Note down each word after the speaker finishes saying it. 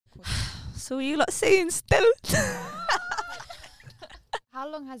So what are you lot saying still? How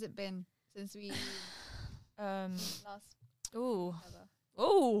long has it been since we last?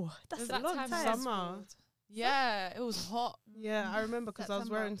 Oh, That's was a that long time time. Summer. yeah, it was hot. Yeah, I remember because I was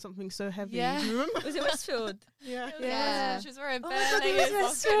September. wearing something so heavy. Yeah. Do you remember? Was it Westfield? Yeah. Yeah. She was wearing Oh bare my God, it layers. was I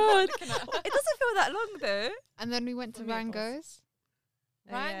was getting Westfield. hot looking at her. It doesn't feel that long though. And then we went to For me, it was. Rango's.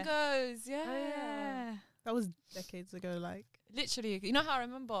 Rangos, yeah. Oh, yeah. That was decades ago. Like Literally, you know how I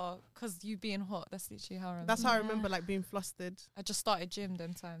remember? Because you being hot, that's literally how I remember. that's how I Yeah. remember like being flustered. I just started gym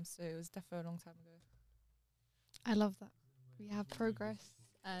them times, so it was definitely a long time ago. I love that. We have progress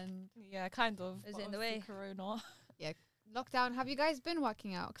and Yeah, kind of. Is but it in the obviously way? Corona. lockdown. Have you guys been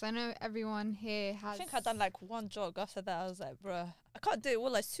working out? Because I know everyone here has. I think I done like one jog. After that, I was like, bruh, I can't do it.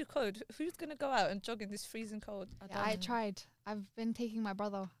 Well, it's too cold. Who's gonna go out and jog in this freezing cold? Yeah, I tried. I've been taking my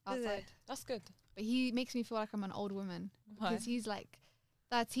brother Is it? outside, That's good. but he makes me feel like I'm an old woman Why? because he's like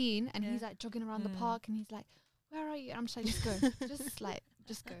 13 and Yeah. he's like jogging around the Mm. park and he's like, "Where are you?" And I'm just like, "Just go,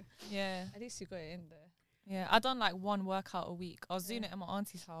 just go." Yeah. At least you got it in there. Yeah, I done like one workout a week. I was doing it at my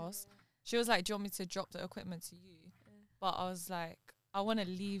auntie's house. She was like, "Do you want me to drop the equipment to you?" But I was like, I want to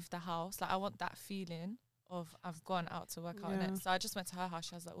leave the house. Like, I want that feeling of I've gone out to work out in Yeah. it. So I just went to her house.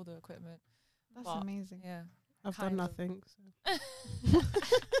 She has like all the equipment. That's But- amazing. Yeah. I've Kind done of. nothing.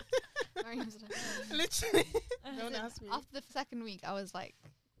 Mariam's like, So. Literally. Don't ask me. After the second week, I was like,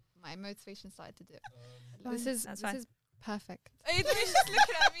 my motivation started to dip. This That's fine. is perfect. Hey, she's just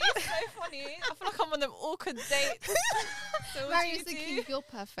looking at me. It's so funny. I feel like I'm on them awkward dates. So what do Mariam's you thinking do? you feel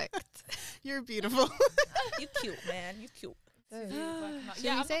perfect. You're beautiful. You cute, man. You cute. So, Working out. should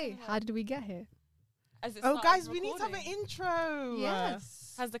Yeah, we I'm say not gonna how lie. did we get here? Has it Oh, started guys, we need to have an recording? intro.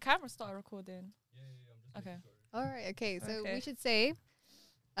 Yes. Has the camera started recording? Okay. All right. Okay. So Okay. we should say,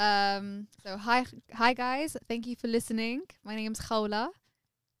 so hi guys. Thank you for listening. My name's Khawla.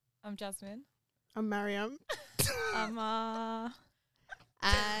 I'm Jasmine. I'm Mariam. I'm And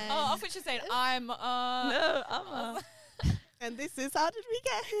Oh, I thought you said I'm no, I'm And this is How Did We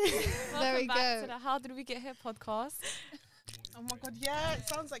Get Here? There we Welcome back go. to the How Did We Get Here podcast. Oh my god, yeah. It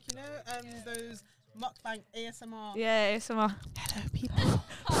sounds like, those mukbang ASMR. Yeah, ASMR. Hello, people.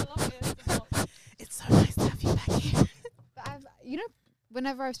 I love it. It's so nice to have you back here. but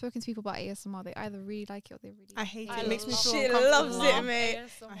whenever I've spoken to people about ASMR, they either really like it or they really. I hate it. I It makes me love feel She uncomfortable. loves it, mate.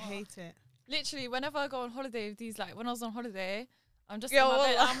 I hate it. Literally, whenever I go on holiday with these, like when I was on holiday, I'm just Yeah, in my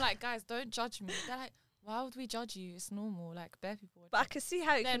bed. wallah. I'm like, guys, don't judge me. They're like, why would we judge you? It's normal. Like bare people. But I can see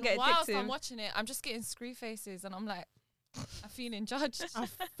how it Then can get whilst I'm addictive. watching it, I'm just getting screw faces, and I'm like, I'm feeling judged. I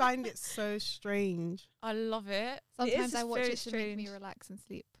find it so strange. I love it. Sometimes is I watch very it to make me strange. relax and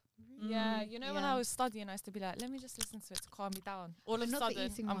sleep. Yeah, you know when Yeah. I was studying, I used to be like, let me just listen to it to calm me down. All of a Not the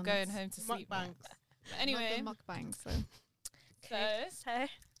sudden, eating I'm going ones. home to sleep. Mukbangs. But anyway, Not the mukbang. So so Hey.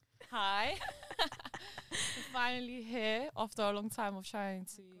 hi. We're finally here after a long time of trying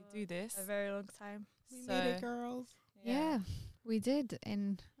to do this. A very long time. We So, made it, girls. yeah, we did,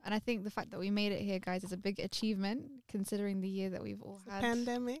 and I think the fact that we made it here, guys, is a big achievement considering the year that we've all It's the had.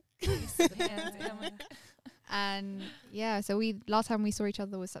 pandemic. And yeah, so last time we saw each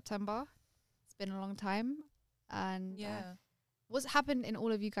other was September. It's been a long time, and Yeah. what's happened in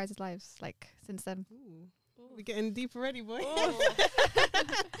all of you guys' lives like since then? Ooh. We're getting deep already, boy.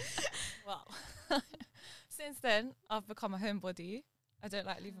 Well, since then, I've become a homebody. I don't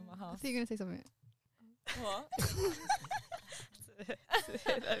like leaving my I house. thought you were gonna say something. What?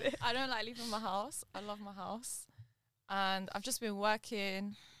 I don't like leaving my house. I love my house. And I've just been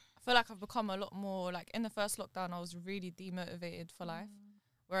working. I feel like I've become a lot more, like in the first lockdown, I was really demotivated for life.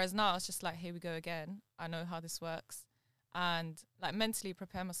 Whereas now it's just like, here we go again. I know how this works. And like mentally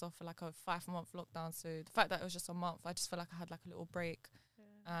prepare myself for like a 5-month lockdown. So the fact that it was just a month, I just feel like I had like a little break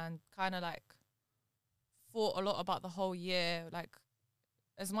and kind of like thought a lot about the whole year. Like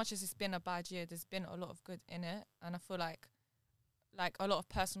as much as it's been a bad year, there's been a lot of good in it. And I feel like a lot of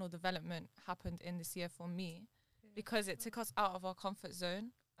personal development happened in this year for me because it took us out of our comfort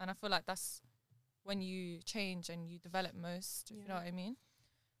zone. And I feel like that's when you change and you develop most, if you know what I mean.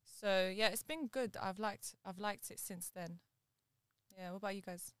 So yeah, it's been good. I've liked it since then. Yeah, what about you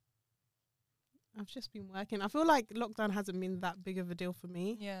guys? I've just been working. I feel like lockdown hasn't been that big of a deal for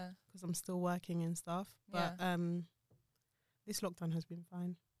me Yeah. because I'm still working and stuff. But this lockdown has been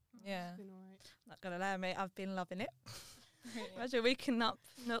fine. Yeah. It's been alright. Not gonna lie, mate. I've been loving it. Imagine waking up,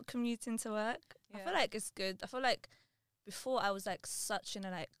 not commuting to work. I feel like it's good. I feel like before I was like such in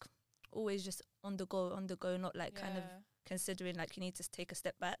a like always just on the go, not like kind of considering like you need to take a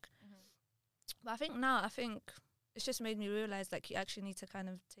step back. Mhm. But I think now, it's just made me realize like you actually need to kind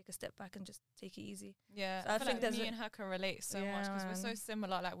of take a step back and just take it easy. Yeah, So I I feel think like there's me and her can relate so much because we're so man.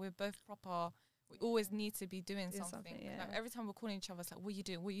 similar. Like we're both proper. We always need to be doing Do something. something, yeah. Like every time we're calling each other, it's like, "What are you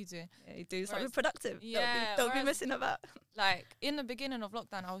doing? What are you doing?" Yeah, you do something Whereas- productive. Yeah, don't be whereas- messing about. Like in the beginning of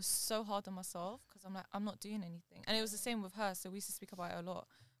lockdown, I was so hard on myself because I'm like, I'm not doing anything, and it was the same with her. So we used to speak about it a lot.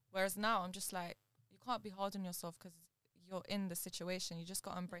 Whereas now, I'm just like, you can't be hard on yourself because you're in the situation. You just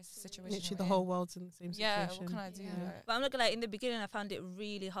got to embrace the situation. Literally, you're the in. whole world's in the same Yeah, situation. what can I do? Yeah. Like, But I'm not gonna lie, in the beginning I found it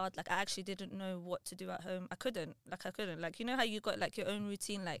really hard. Like I actually didn't know what to do at home. I couldn't. Like you know how you got like your own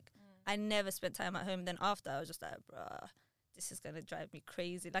routine. Like I never spent time at home. Then after I was just like, bruh, this is gonna drive me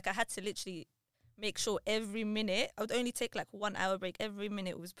crazy. Like I had to literally make sure every minute I would only take like 1 hour break. Every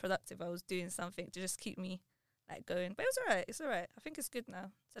minute was productive. I was doing something to just keep me like going. But it was alright. It's alright. I think it's good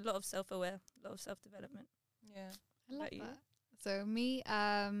now. It's a lot of self-aware, a lot of self-development. yeah. I love About you? that. So me,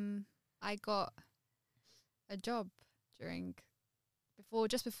 I got a job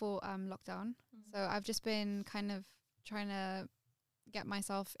just before lockdown. So I've just been kind of trying to get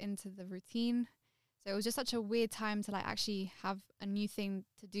myself into the routine. So it was just such a weird time to like actually have a new thing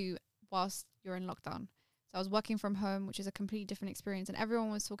to do whilst you're in lockdown. So I was working from home, which is a completely different experience. And everyone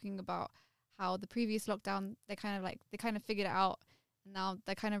was talking about how the previous lockdown, they kind of figured it out. And now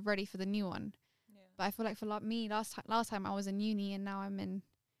they're kind of ready for the new one. Yeah. But I feel like for me, last time I was in uni and now I'm in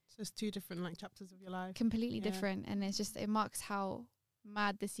So it's two different like chapters of your life. completely Yeah. different. And it's just, it marks how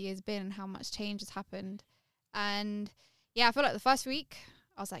mad this year's been and how much change has happened. And yeah, I feel like the first week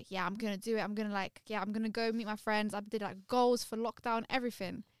I was like, yeah, I'm going to do it. I'm going to go meet my friends. I did like goals for lockdown,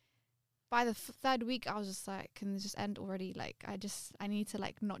 everything. By the third week, I was just like, can this just end already? Like, I need to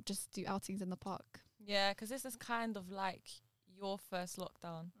like not just do outings in the park. Yeah, because this is kind of like your first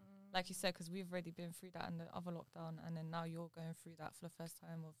lockdown, like you said, because we've already been through that in the other lockdown, and then now you're going through that for the first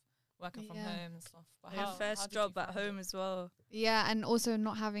time of working from Yeah. home and stuff. But Your how first did you job at find home it? as well. Yeah, and also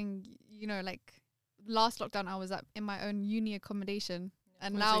not having, like last lockdown, I was in my own uni accommodation.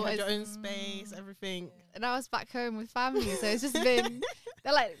 And So now you had it's your own space, everything. and I was back home with family, so it's just been.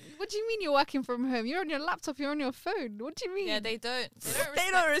 They're like, "What do you mean you're working from home? You're on your laptop. You're on your phone. What do you mean?" Yeah, they don't. They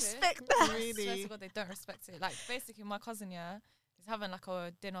don't respect that. I swear Really? to God, they don't respect it. Like basically, my cousin, he's having like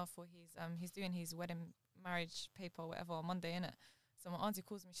a dinner for he's doing his wedding marriage paper or whatever on Monday, innit? So my auntie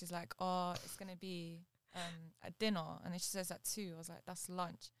calls me. She's like, "Oh, it's gonna be at dinner," and then she says at 2. I was like, "That's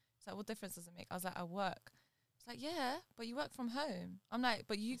lunch." She's like, "What difference does it make?" I was like, "I work." It's like, "Yeah, but you work from home." I'm like,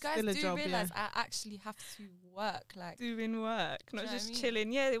 "But you guys Still a do job, realize I actually have to work, like." Doing work, Do you not know what just I mean?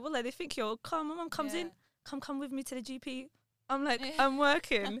 chilling. Yeah, well, like, they think you're calm. My mum comes in, Yeah. come with me to the GP. I'm like, Yeah. I'm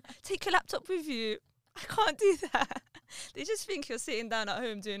working. Take your laptop with you. I can't do that. They just think you're sitting down at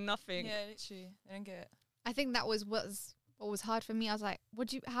home doing nothing. Yeah, literally, they don't get it. I think that was what was hard for me. I was like,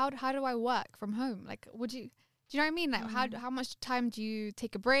 how do I work from home? Like, do you know what I mean? Like, how much time do you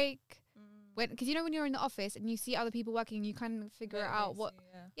take a break? Because when you're in the office and you see other people working, you kind of figure out what.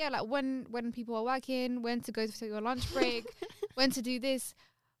 Yeah, like when people are working, when to go to your lunch break, when to do this.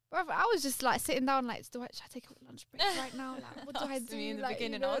 But I was just like sitting down, like, should I take a lunch break right now? Like, what do I do? Me in the Like,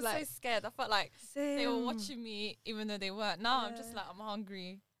 beginning, you know, I was like, so scared. I felt like they were Same. watching me, even though they weren't. Now I'm just Yeah. like, I'm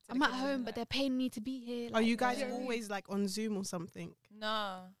hungry. to I'm the at kitchen, home, like- but they're paying me to be here. Are Like, you guys know what I mean? always like on Zoom or something?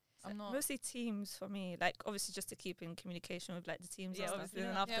 No, I'm not. Mostly teams for me. Like, obviously, just to keep in communication with like the teams. Yeah, and stuff. obviously.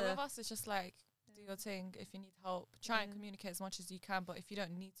 And Yeah, after, with us, it's just like, do your thing. If you need help, try and Yeah. communicate as much as you can. But if you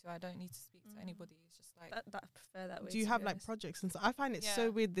don't need to, I don't need to speak to anybody. It's just like, that I prefer that way. Do you to have be like honest. projects and stuff? I find it so Yeah.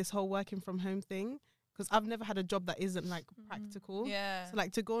 weird, this whole working from home thing, because I've never had a job that isn't like practical. yeah, So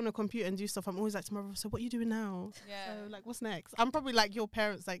like to go on a computer and do stuff, I'm always like to my brother, so what are you doing now? yeah. So like what's next? I'm probably like your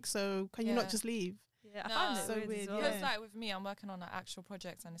parents, like, so can you not Yeah. just leave? Yeah, I No. found it So weird, weird, as well. yeah. Because like with me, I'm working on an actual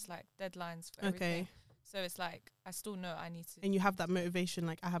project, and it's like deadlines for everything. Okay. So it's like I still know I need to. And you have that motivation,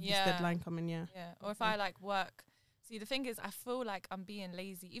 like I have Yeah. this deadline coming, yeah. Yeah. Or if Okay. I like work. See, the thing is, I feel like I'm being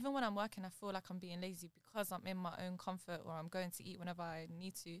lazy. Even when I'm working, I feel like I'm being lazy because I'm in my own comfort, or I'm going to eat whenever I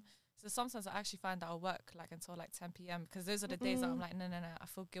need to. So sometimes I actually find that I'll work like until like 10 p.m. because those are the days that I'm like, no, I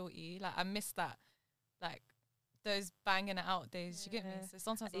feel guilty. Like I miss that, like those banging it out days. You get me? Yeah. So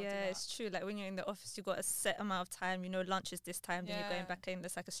sometimes I'll do Yeah, that. it's true. Like when you're in the office, you got a set amount of time. You know, lunch is this time. Then you're going Yeah. back in.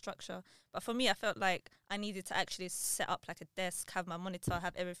 There's like a structure. But for me, I felt like I needed to actually set up like a desk, have my monitor,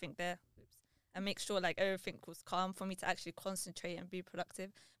 have everything there, and make sure like everything was calm for me to actually concentrate and be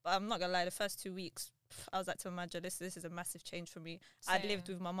productive. But I'm not gonna lie, the first 2 weeks, I was like to my manager, this is a massive change for me. I'd lived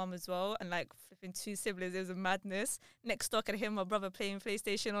Same. with my mum as well, and like flipping 2 siblings, it was a madness. Next door, I could hear my brother playing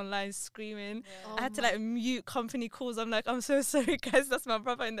PlayStation online, screaming. Yeah. Oh I had to my- like mute company calls. I'm like, I'm so sorry, guys. That's my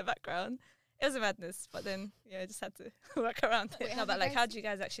brother in the background. it was a madness. But then, yeah, I just had to work around Wait, it. No, have but you like, how guys- do you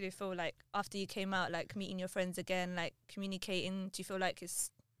guys actually feel like after you came out, like meeting your friends again, like communicating? Do you feel like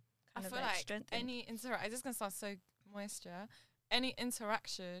it's I kind of feel like like strengthened? any interaction, it's just gonna sound so moisture. Any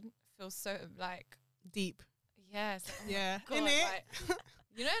interaction feels so like, Deep. yes, oh my Yeah. God, In it. like,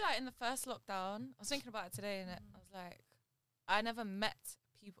 you know, like in the first lockdown, I was thinking about it today, and I was like, I never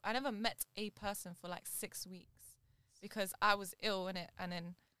met a person for like 6 weeks because I was ill in it, and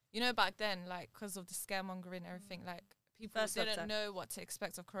then back then, like, because of the scaremongering and everything, like people First didn't lockdown. know what to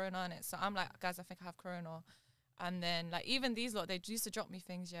expect of corona in it. So I'm like, guys, I think I have corona. And then, like, even these lot, they used to drop me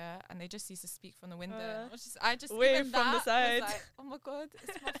things, yeah, and they just used to speak from the window. I just wave even from the that side. was like, oh my God,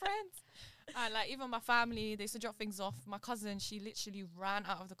 it's my friends. And like, even my family, they used to drop things off. My cousin, she literally ran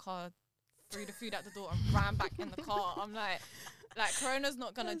out of the car, threw the food out the door, and ran back in the car. I'm like, Corona's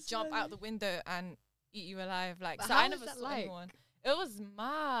not gonna That's jump funny. out the window and eat you alive. Like, But so how I was never that saw like? anyone. It was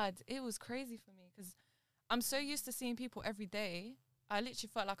mad. It was crazy for me because I'm so used to seeing people every day. I literally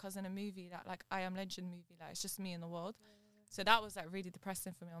felt like I was in a movie, like I Am Legend movie. Like, it's just me in the world. So that was like really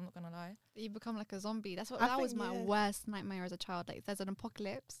depressing for me. I'm not gonna lie. You become like a zombie. That I was think, my yeah. worst nightmare as a child. Like, if there's an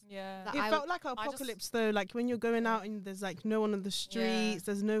apocalypse. Yeah. That It I felt like an I just- apocalypse though. Like when you're going Yeah. out and there's like no one on the streets,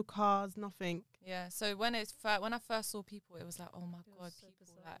 there's no cars, nothing. Yeah. So when when I first saw people, it was like, oh my It was God, so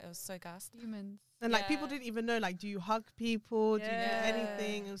people. bizarre. Like, it was so gassed. Humans. And like people Yeah. didn't even know, like, do you hug people? Do you do Yeah.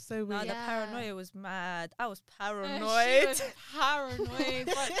 anything? It was so No, weird. the Yeah. paranoia was mad. I was She paranoid. was paranoid.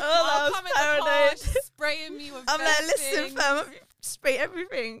 But Oh, I was come in the car, paranoid. she's spraying me with I'm like, best listen, things. fam, spray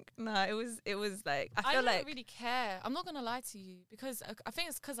everything. No, it was like I I feel didn't like really care. I'm not gonna lie to you because I think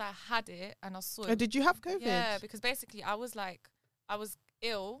it's because I had it and I saw Oh, it. did you have COVID? Yeah, because basically I was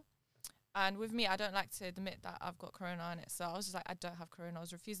ill, and with me, I don't like to admit that I've got corona in it. So I was just like, I don't have corona. I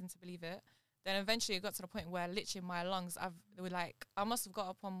was refusing to believe it. Then eventually it got to the point where literally my lungs, they were like, I must have got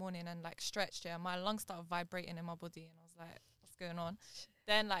up one morning and like stretched, yeah, and my lungs started vibrating in my body, and I was like, what's going on?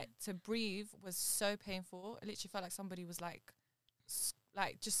 Then like to breathe was so painful. It literally felt like somebody was like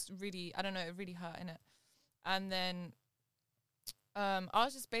just really, I don't know, it really hurt in it. And then I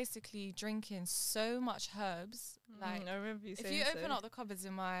was just basically drinking so much herbs. Like, I remember you if saying you so. open up the cupboards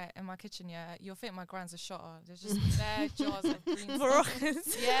in my kitchen, yeah, you'll think my grand's a shotter. There's just bare jars of green stuff.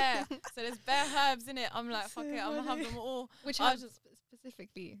 Moroccans. Yeah, so there's bare herbs in it. I'm like, fuck it, I'm gonna have them all. Which I herbs was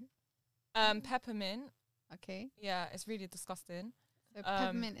specifically? Peppermint. Okay. Yeah, it's really disgusting. So Um,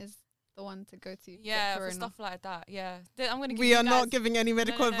 peppermint is the one to go to. Yeah, for corona. stuff like that. Yeah, I'm gonna. Give We you are not guys- giving any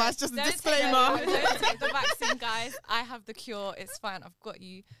medical No, no, no. advice, just a Don't take disclaimer. Don't take the vaccine, guys. I have the cure. It's fine. I've got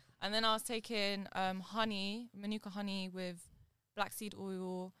you. And then I was taking honey, Manuka honey with black seed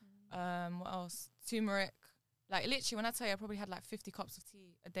oil. What else? Turmeric. Like literally, when I tell you, I probably had like 50 cups of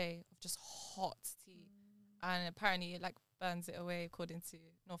tea a day of just hot tea, and apparently it like burns it away according to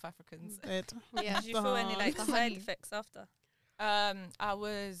North Africans. Yeah. Did you feel any like The side honey. effects after? I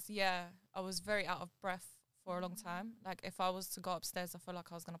was very out of breath for a long time. Like if I was to go upstairs, I felt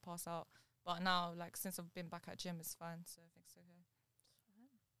like I was gonna pass out. But now, like since I've been back at gym, it's fine. So I think it's okay.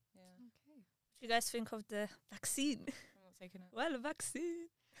 Yeah, Okay. What do you guys think of the vaccine? I'm not taking it. Well, the vaccine.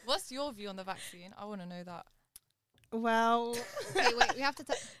 What's your view on the vaccine? I want to know that. Well, Wait, we have to.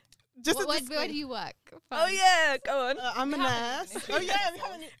 just a Where disclaimer. do you work? Oh yeah, go on. I'm a We haven't nurse. even Oh yeah, we introduced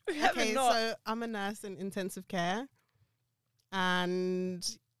haven't. We haven't Okay, not. so I'm a nurse in intensive care,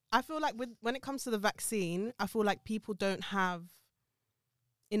 and I feel like when it comes to the vaccine, I feel like people don't have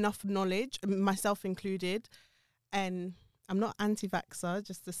enough knowledge, myself included, and I'm not anti-vaxxer,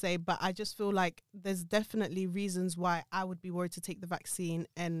 just to say, but I just feel like there's definitely reasons why I would be worried to take the vaccine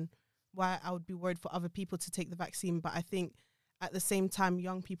and why I would be worried for other people to take the vaccine. But I think at the same time,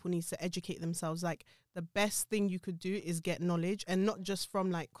 young people need to educate themselves. Like the best thing you could do is get knowledge, and not just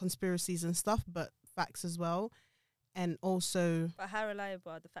from like conspiracies and stuff, but facts as well. And also, But how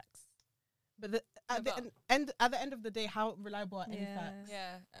reliable are the facts? but at the end of the day, how reliable are any Yeah. facts?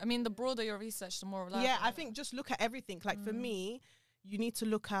 Yeah, I mean, the broader your research, the more reliable. Yeah, I innit? think just look at everything. Like for Mm. me, you need to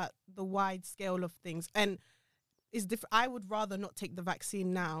look at the wide scale of things, and it's different. I would rather not take the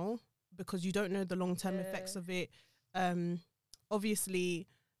vaccine now because you don't know the long-term effects Yeah. of it. Obviously,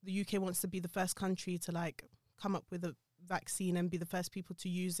 the UK wants to be the first country to like come up with a vaccine and be the first people to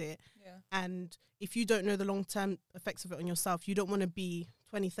use it. Yeah. And if you don't know the long-term effects of it on yourself, you don't want to be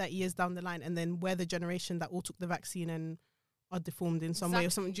 20, 30 years down the line and then we're the generation that all took the vaccine and are deformed in some way or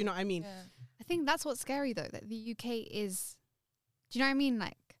something. Do you know what I mean? Yeah. I think that's what's scary though, that the UK is. Do you know what I mean?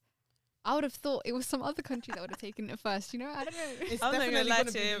 Like, I would have thought it was some other country that would have taken it first. You know, I don't know. It's I'm not definitely gonna lie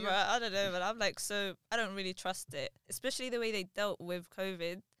gonna to be you, you. but I don't know, but I'm like, so I don't really trust it, especially the way they dealt with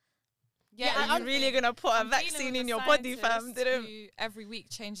COVID. Are you really gonna put a I'm dealing vaccine with in the your body, fam? scientists Didn't. who every week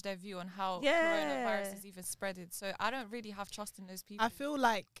change their view on how Yeah. coronavirus is even spreaded. So I don't really have trust in those people. I feel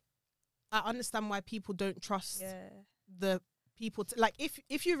like I understand why people don't trust Yeah. the people. Like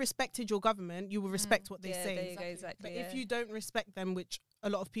if you respected your government, you will respect what they Yeah, say. there you go, exactly. But yeah. if you don't respect them, which a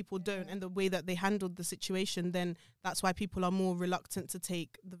lot of people don't, and the way that they handled the situation, then that's why people are more reluctant to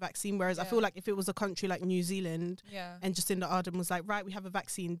take the vaccine. Whereas I Yeah. feel like if it was a country like New Zealand yeah. and Jacinda Ardern was like, right, we have a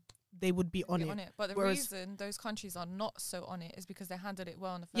vaccine, they would be on it. But the Whereas- reason those countries are not so on it is because they handled it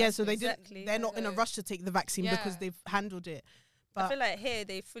well in the first Yeah, so they place. didn't. Exactly. They're not in a So- rush to take the vaccine because Yeah. they've handled it. I But feel like here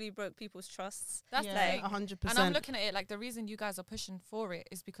they fully broke people's trusts. That's yeah, the thing. 100%. And I'm looking at it like the reason you guys are pushing for it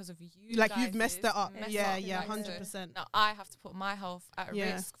is because of you. Like you've guys' messed it up. mess Yeah, up. yeah, Like, so 100%. now I have to put my health at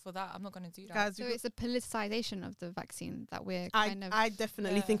Yeah. risk for that. I'm not going to do that. Guys, So we it's a politicization of the vaccine that we're I kind of. I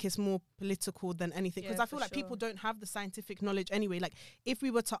definitely Yeah. think it's more political than anything because Yeah, I feel for like people sure. don't have the scientific knowledge anyway. Like if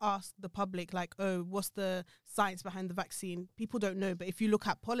we were to ask the public, like, oh, what's the science behind the vaccine? People don't know. But if you look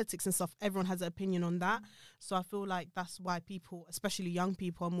at politics and stuff, everyone has an opinion on that. So I feel like that's why people, especially young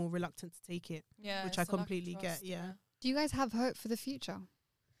people, are more reluctant to take it. Yeah, which it's I a lack of completely get, trust, yeah. Do you guys have hope for the future?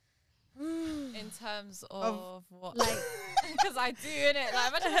 In terms of what? Like- Because I do, innit? Like,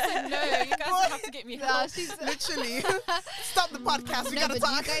 imagine I said no. You guys would have to get me help. Literally, stop the podcast. We No, gotta but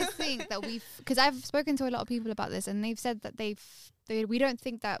do you talk. guys think that because I've spoken to a lot of people about this, and they've said that we don't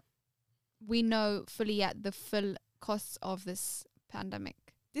think that we know fully yet the full costs of this pandemic.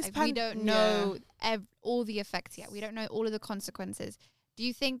 Like, we don't know all the effects yet. We don't know all of the consequences. Do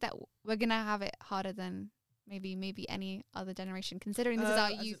you think that we're gonna have it harder than maybe any other generation? Considering this is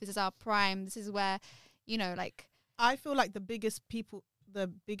our as youth, this is our prime, this is where, like. I feel like the biggest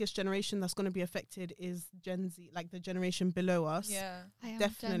generation that's going to be affected is Gen Z, like the generation below us. Yeah. I am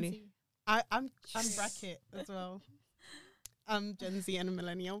Definitely. Gen Z. I'm bracket as well. I'm Gen Z and a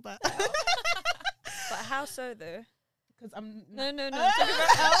millennial, but But how so though? because I'm No. yeah, I'm you gotta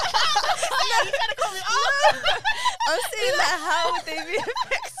call me out. saying like how would they be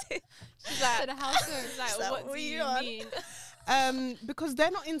affected? She's like, So the house she's like, So what what do you you on? mean? Because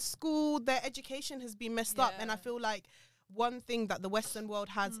they're not in school, their education has been messed up, and I Yeah. feel like one thing that the Western world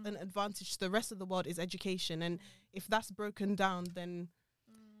has an advantage to the rest of the world is education, and if that's broken down, then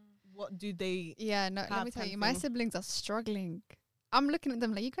what do they? Yeah, no, let Have me tell kind you, of my thing. siblings are struggling. I'm looking at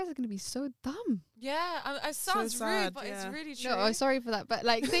them like, you guys are going to be so dumb. Yeah, it sounds sad, rude, but yeah. it's really true. No, I'm sorry for that, but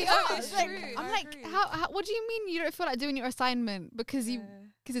like they No, are. it's Like, true, I'm I like, agree. how? What do you mean you don't feel like doing your assignment because Yeah.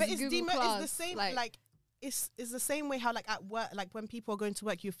 because But it's it's Google Class? it's the same like it's the same way how like at work, like when people are going to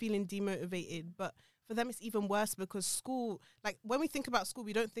work, you're feeling demotivated, but for them it's even worse because school, like when we think about school,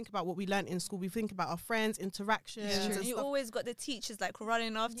 we don't think about what we learned in school. We think about our friends, interactions, Yeah. and You stuff. always got the teachers like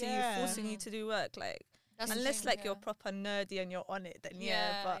running after Yeah. you, forcing you to do work. Like That's the unless thing, like you're yeah. proper nerdy and you're on it, then yeah.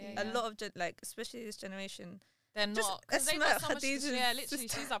 Yeah, But yeah, a yeah. lot of like especially this generation, They're Just not. 'Cause they Esma got so much to Khadijah's do. Yeah, literally,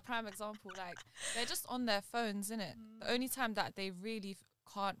 sister. she's our prime example. Like, they're just on their phones, innit? The only time that they really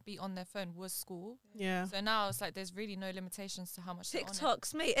can't be on their phone was school. Yeah. So now it's like there's really no limitations to how much they're on it.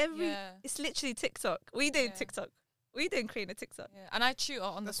 TikToks, mate. Yeah. It's literally TikTok. We doing Yeah. TikTok. We doing creating a TikTok. Yeah. And I tutor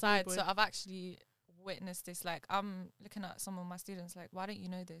on That's the me, side, boy. so I've actually witnessed this. Like, I'm looking at some of my students, like, why don't you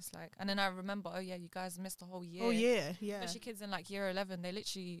know this? Like, and then I remember, oh yeah, you guys missed a whole year. Oh yeah, yeah. Especially kids in like year 11, they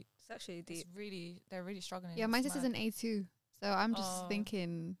literally, It's actually deep. they're really struggling. yeah, my It's sister's mad. an A2, so I'm just Oh.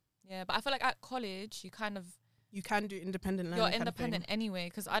 thinking. Yeah, but I feel like at college, you kind of, You can do independent learning. you're kind of thing. independent anyway.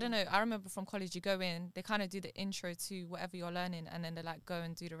 Because I don't know, I remember from college, you go in, they kind of do the intro to whatever you're learning, and then they like go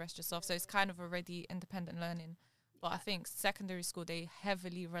and do the rest yourself. So it's kind of already independent learning. But I think secondary school, they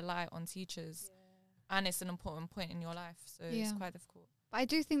heavily rely on teachers, and it's an important point in your life. So it's Yeah. quite difficult. But I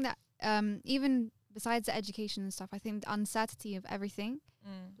do think that even besides the education and stuff, I think the uncertainty of everything,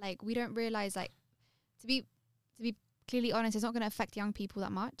 like we don't realize, like to be clearly honest, it's not going to affect young people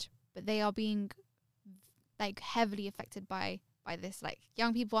that much, but they are being like heavily affected by this. Like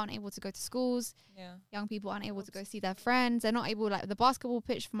young people aren't able to go to schools. Yeah. Young people aren't able to go see their friends. They're not able, like the basketball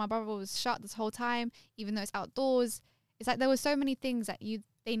pitch for my brother was shut this whole time, even though it's outdoors. It's like there were so many things that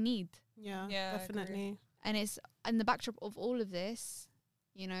they need. Yeah, Yeah, I agree. definitely. And it's in the backdrop of all of this,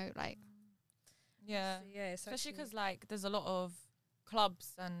 like Yeah. So, yeah, it's Especially actually- because like there's a lot of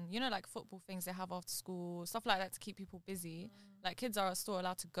clubs and like football things they have after school, stuff like that to keep people busy. Like kids are still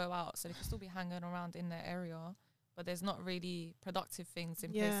allowed to go out, so they can still be hanging around in their area, but there's not really productive things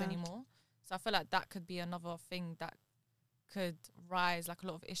in place Yeah. anymore. So I feel like that could be another thing that could rise, like a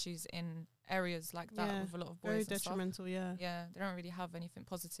lot of issues in areas like that Yeah, with a lot of Very boys and stuff. detrimental. Yeah. Yeah, they don't really have anything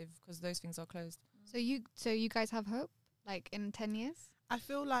positive because those things are closed. So you guys have hope, like in 10 years? I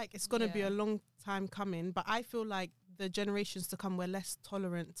feel like it's gonna be Yeah. a long time coming, but I feel like the generations to come we're less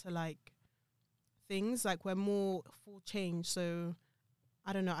tolerant to like things. Like we're more for change. So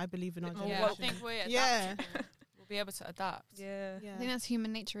I don't know. I believe in our Bit more generation. Yeah, I think we're Yeah. adaptable. We'll be able to adapt. Yeah. Yeah. I think that's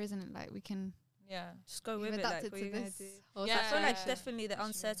human nature, isn't it? Like we can Yeah. Just go we've with it. Like, adapted what to you gonna this do? whole Yeah. I feel like situation. definitely the Literally.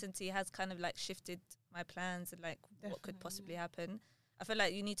 uncertainty has kind of like shifted my plans and like what could Definitely. possibly happen. I feel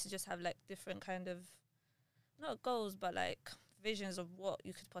like you need to just have like different kind of not goals but like visions of what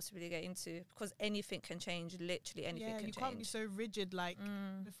you could possibly get into, because anything can change. Literally anything Yeah, can you change. can't be so rigid. Like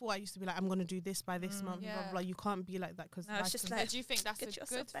Mm. before, I used to be like, I'm gonna do this by this month. Blah, blah, Yeah. blah. You can't be like that because No, it's just So like, do you think that's get a yourself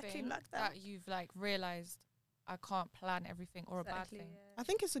good back in thing like that that. you've like realized I can't plan everything, or a bad Exactly, thing? yeah. I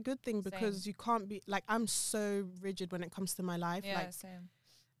think it's a good thing because you can't be like, I'm so rigid when it comes to my life. Yeah, Like, same.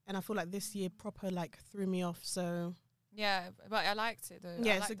 and I feel like this year proper like threw me off. So Yeah, but I liked it though.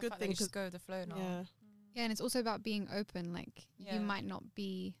 Yeah, I it's like a the good fact that thing you just 'cause- go with the flow now. yeah, Yeah, and it's also about being open. Like Yeah. you might not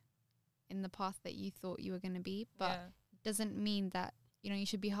be in the path that you thought you were going to be, but yeah. doesn't mean that you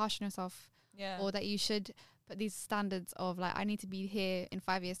should be harsh on yourself Yeah. or that you should put these standards of like I need to be here in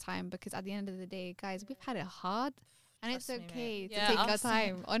 5 years time, because at the end of the day, guys, we've had it hard and Trust it's me, mate. okay to Yeah, take I'm our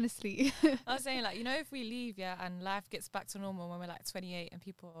saying- time, honestly. I was saying, like, if we leave, and life gets back to normal when we're like 28 and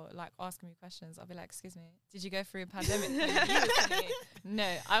people are like asking me questions, I'll be like, excuse me, did you go through a pandemic? You were 28.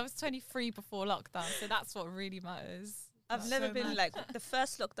 No, I was 23 before lockdown, so that's what really matters. I've That's never so been mad. like the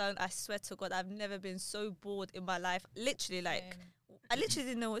first lockdown. I swear to God, I've never been so bored in my life. Literally, like Same. I literally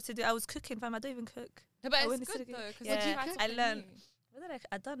didn't know what to do. I was cooking, fam. I don't even cook. No, but I it's went good to the- though, because Yeah, I learned. New. What did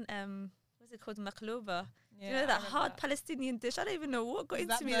I done? What's it called, maklova? Yeah, You know I that remember hard that. Palestinian dish? I don't even know what got Is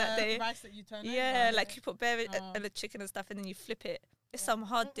into me that day. rice that you turn Yeah, over? like you put bare Oh. and the chicken and stuff, and then you flip it. It's Yeah. some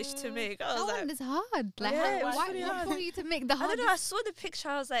hard dish to Mm-mm. make. I That was one like, is hard. Like, Yeah, it was why really what hard. for you to make the I don't hardest? know. I saw the picture.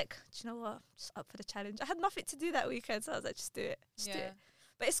 I was like, do you know what? I'm just up for the challenge. I had nothing to do that weekend, so I was like, just do it. Just do Yeah. it.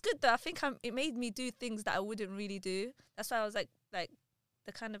 But it's good though. I think it made me do things that I wouldn't really do. That's why I was like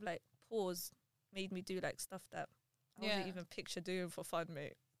the kind of like pause made me do like stuff that I wasn't Yeah. even picture doing for fun,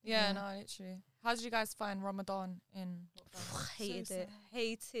 mate. Yeah, Yeah. no, literally. How did you guys find Ramadan in lockdown? Hated So it.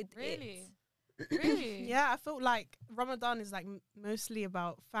 Hated Really? it. Really? Yeah, I felt like Ramadan is like mostly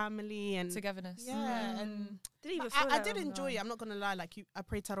about family and Togetherness. yeah, Mm. and Didn't even but feel I like did enjoy Ramadan. it. I'm not gonna lie. Like I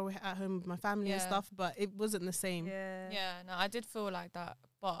prayed tarawih at home with my family and Yeah. stuff, but it wasn't the same. Yeah. Yeah, no, I did feel like that,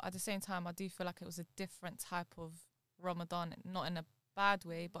 but at the same time, I do feel like it was a different type of Ramadan, not in a bad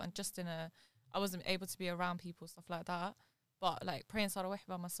way, but just in a, I wasn't able to be around people, stuff like that. But like praying Sarawih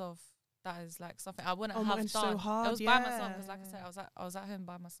by myself, that is like something I wouldn't Oh my have God, it's done. so hard, It was by myself because, like I yeah. said, I was at home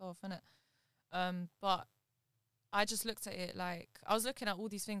by myself, innit? But I just looked at it like I was looking at all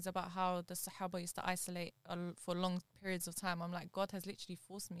these things about how the Sahaba used to isolate for long periods of time. I'm like, God has literally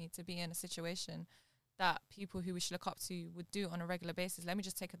forced me to be in a situation that people who we should look up to would do on a regular basis. Let me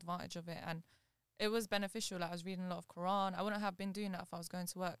just take advantage of it. And it was beneficial. Like I was reading a lot of Quran. I wouldn't have been doing that if I was going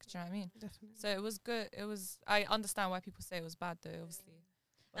to work. Do you know what I mean? Definitely. So it was good. I understand why people say it was bad though, obviously.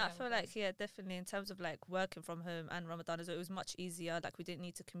 But No, I yeah, feel what like definitely in terms of like working from home and Ramadan as well, it was much easier. Like we didn't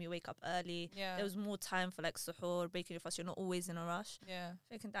need to commute, wake up early. yeah, There was more time for like suhoor, breaking your fast. You're not always in a rush. yeah, I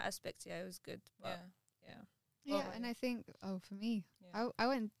think in that aspect, yeah, it was good. yeah, But yeah. Yeah, Well, and I think for me, yeah. I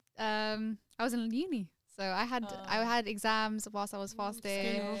went I was in uni, so I had Oh. exams whilst I was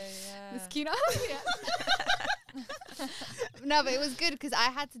fasting. yeah, Miss yeah. Kina. No, but it was good because I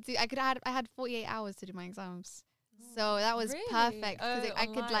had 48 hours to do my exams, so that was Really? perfect because Oh, I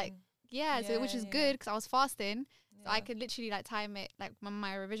could like online. so which is Yeah, good because I was fasting, so I Yeah. could literally like time it like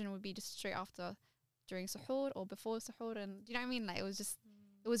my revision would be just straight after during suhoor or before suhoor, and do you know what I mean? Like it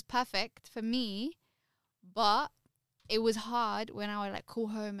was perfect for me, but it was hard when I would like call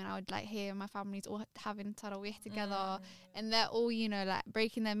home and I would like hear my family's all having tarawih together Mm. and they're all like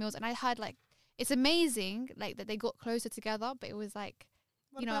breaking their meals, and I heard like it's amazing like that they got closer together, but it was like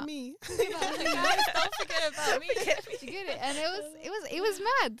What you know, about me? Guys, don't forget about me. you get it, and it was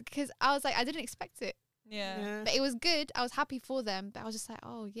mad because I was like I didn't expect it, Yeah. but it was good. I was happy for them, but I was just like,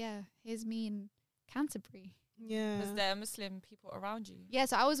 oh yeah, here's me in Canterbury. Yeah. Was there Muslim people around you? Yeah,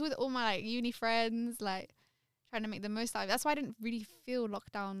 so I was with all my like uni friends, like trying to make the most out of it. That's why I didn't really feel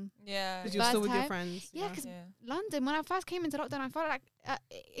lockdown. Yeah. Because you're First still with your time? friends. Yeah, 'cause yeah. London, when I first came into lockdown, I felt like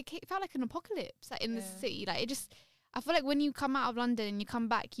it felt like an apocalypse, like in the Yeah. city. Like I feel like when you come out of London and you come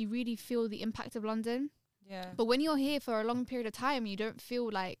back, you really feel the impact of London. Yeah. But when you're here for a long period of time, you don't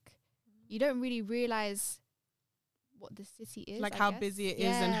really realize what the city is. Like I how guess. busy it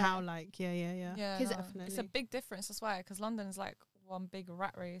is and Yeah. how like yeah. Yeah. 'Cause no. Definitely. It's a big difference. That's why, because London is like one big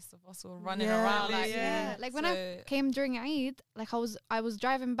rat race of us all running Yeah, around. yeah, Like, yeah. Like when I came during Eid, like I was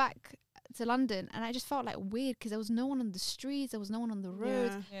driving back to London and I just felt like weird because there was no one on the streets, there was no one on the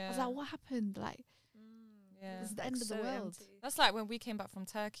roads. Yeah. yeah. I was like, what happened? Like Yeah. it's the end of the world. That's like when we came back from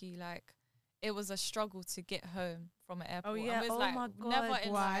Turkey. Like it was a struggle to get home from an airport. yeah. And it was Oh like my never God.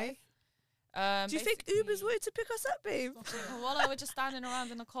 in Why? life. Do you think Uber's waiting to pick us up, babe? Well, we're just standing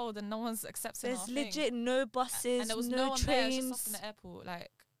around in the cold and no one's accepting There's our thing. legit no buses, And there was no no one there, it was trains. just us in the airport. Like,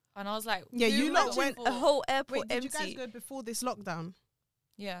 and I was like, Yeah, who you was lot it went for? a whole airport Wait, did you empty. guys go before this lockdown?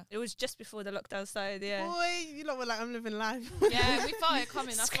 Yeah. It was just before the lockdown started. Yeah. Boy, you lot were like, I'm living life. Yeah, we felt it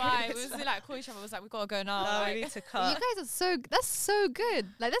coming. That's why we was like call each other. It was like we gotta go now. No, like, we need to You cut. guys are that's so good.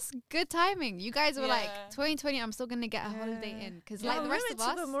 Like that's good timing. You guys were like Yeah. 2020. I'm still gonna get a holiday Yeah. in because Yeah, like we the rest went of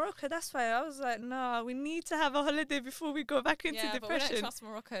to us. go Morocco. That's why I was like, no, we need to have a holiday before we go back into yeah, but we depression. don't trust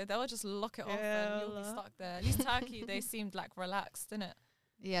Morocco. They'll just lock it off Yeah, and you'll be Allah. stuck there. At least Turkey, they seemed like relaxed, didn't it?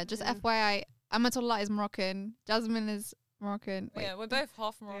 Yeah, just Yeah. FYI, Amatullah is Moroccan. Jasmine is Moroccan. Wait, Yeah, we're both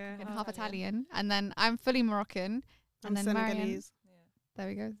half Moroccan Yeah. and half Italian, and then I'm fully Moroccan. I'm And then Mariam- Senegalese. Yeah. There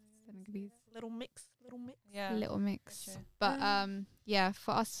we go, Senegalese. Little mix. Yeah. Little mix. true. But yeah,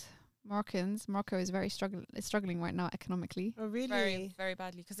 for us Moroccans, Morocco is struggling right now economically. Oh, really? Very, very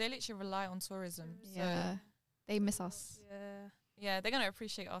badly because they literally rely on tourism. Yeah, So, they miss us. Yeah. yeah, they're going to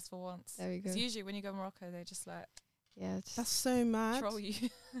appreciate us for once. There we go. Because usually when you go to Morocco, they just like Yeah, just That's so mad. troll you.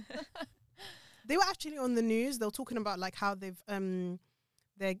 They were actually on the news. They were talking about like how they're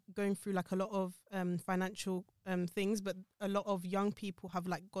going through like a lot of financial things, but a lot of young people have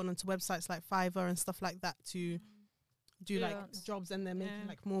like gone onto websites like Fiverr and stuff like that to do like Freelance. jobs, and they're making Yeah.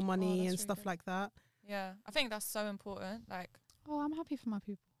 like more money that's and really stuff good. like that. Yeah, I think that's so important. Like, oh, I'm happy for my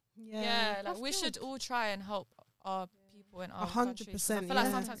people. yeah, like That's we should good. all try and help our people in our 100%, countries. 'Cause I feel like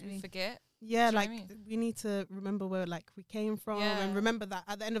yeah. sometimes we forget. Yeah, Do you know like what I we need to remember where like we came from, Yeah. and remember that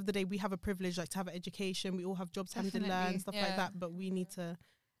at the end of the day we have a privilege like to have an education. We all have jobs, alhamdulillah, Definitely. and stuff like Yeah. that. But we need to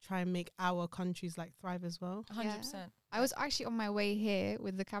try and make our countries like thrive as well. 100%. I was actually on my way here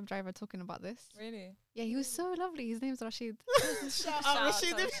with the cab driver talking about this. Really? Yeah, he was so lovely. His name's Rashid. Shout Shout out, out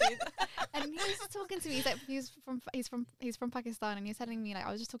to Rashid. Rashid. And he was talking to me. He's like, he's from Pakistan, and he was telling me like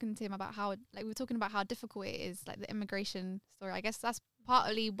I was just talking to him about how like we were talking about how difficult it is, like the immigration story. I guess that's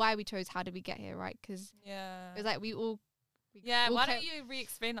partly why we chose How Did We Get Here, right? Because Yeah. it was like we Yeah, all why ca- don't you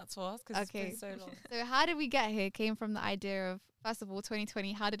re-explain that to us? Because Okay. it's been so long. So How Did We Get Here came from the idea of, first of all,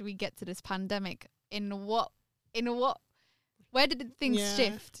 2020. How did we get to this pandemic? In what? Where did things Yeah.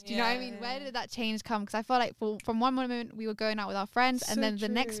 shift? Do you know what I Yeah. mean? Where did that change come? Because I felt like from one moment we were going out with our friends, and So then the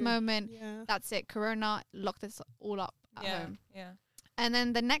next true. moment, Yeah. that's it. Corona locked us all up at Yeah, home. yeah. And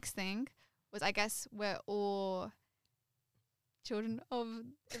then the next thing was, I guess, we're all children of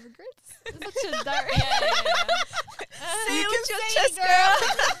immigrants. Such a direct. Say You it can with your say chest, it,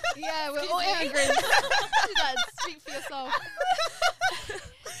 girl. Yeah, we're all Excuse me. immigrants. Do that. Speak for yourself.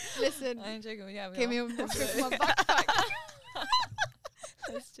 Listen, I ain't joking. Yeah, we came are. here with my backpack.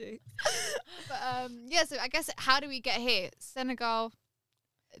 That's true. But yeah, so I guess how do we get here? Senegal,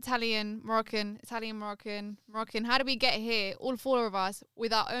 Italian, Moroccan. How do we get here? All four of us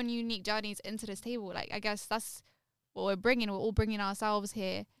with our own unique journeys into this table. Like I guess that's what we're bringing. We're all bringing ourselves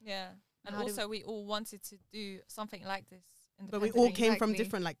here. Yeah. And How do also, we all wanted to do something like this. But we all independently. came from Exactly.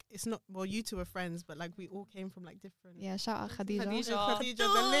 different, like, it's not, well, you two were friends, but like we all came from like different. Yeah, shout out Khadija. Khadija. Khadija,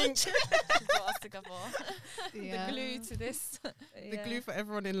 the link, She brought us together. Yeah. The glue to this. the glue for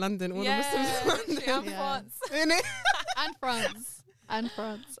everyone in London, all yeah, the Muslims in literally, and Yeah. France. London. and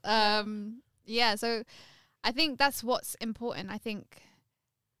France. Yeah, so I think that's what's important. I think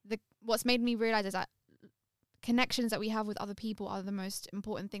what's made me realize is that connections that we have with other people are the most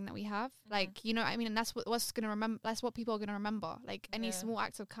important thing that we have. Mhm. Like, you know, I mean, and that's what's gonna remember. That's what people are gonna remember. Like any Yeah. small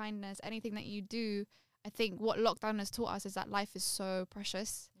acts of kindness, anything that you do. I think what lockdown has taught us is that life is so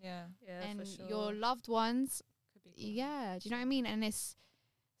precious, Yeah. Yeah, and for sure. your loved ones. Could be cool. Yeah, do you know what I mean? And it's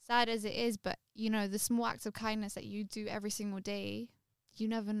sad as it is, but you know, the small acts of kindness that you do every single day, you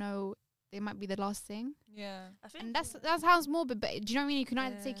never know, they might be the last thing. Yeah. I think And that sounds morbid, but do you know what I mean? You can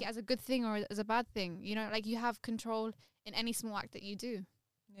either take it Yeah. as a good thing or as a bad thing. You know, like you have control in any small act that you do.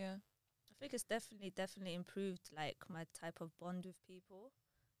 Yeah. I think it's definitely improved like my type of bond with people.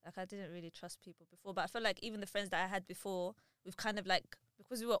 Like I didn't really trust people before, but I feel like even the friends that I had before, we've kind of like,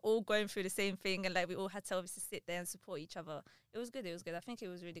 because we were all going through the same thing and like we all had to obviously sit there and support each other. It was good. I think it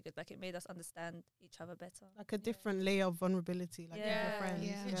was really good. Like it made us understand each other better. Like a different layer of vulnerability, like with Yeah, your friends.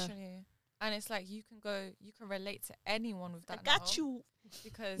 yeah. Literally. And it's like you can relate to anyone with that. I got now you.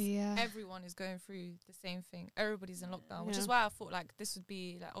 because Yeah. everyone is going through the same thing. Everybody's in lockdown, which Yeah. is why I thought like this would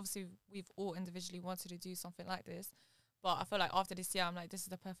be like, obviously we've all individually wanted to do something like this, but I feel like after this year I'm like, this is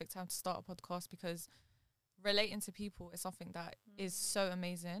the perfect time to start a podcast because relating to people is something that is so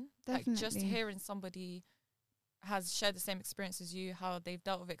amazing. Like just Definitely. hearing somebody has shared the same experience as you, how they've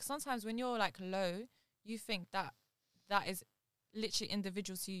dealt with it. 'Cause sometimes when you're like low, you think that is literally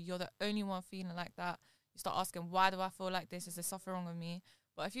individual to you. You're the only one feeling like that. You start asking, why do I feel like this? Is there something wrong with me?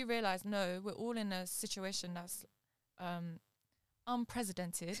 But if you realize, no, we're all in a situation that's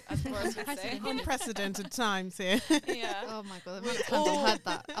unprecedented, as Boris would say. Unprecedented times here. Yeah. Oh my god, the amount of times I've heard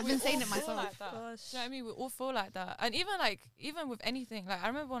that. I've been saying it all feel myself. like that. Gosh. Do you know what I mean? We all feel like that. And even with anything, like I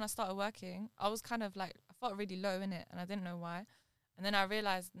remember when I started working, I was kind of like, I felt really low in it and I didn't know why. And then I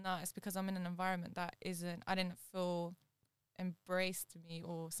realized, it's because I'm in an environment that I didn't feel embraced me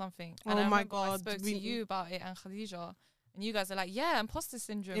or something. And Oh I my remember I God, spoke to you about it and Khadija, and you guys are like, yeah, imposter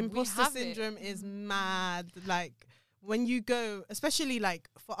syndrome. Imposter syndrome is mad. Like when you go, especially like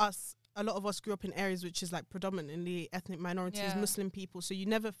for us, a lot of us grew up in areas which is like predominantly ethnic minorities, Yeah. Muslim people. So you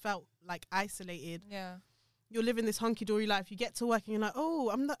never felt like isolated. Yeah. You're living this hunky-dory life. You get to work and you're like, oh,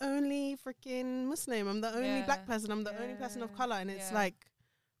 I'm the only freaking Muslim. I'm the only Yeah. black person. I'm the only person of Yeah. color. And it's Yeah. like,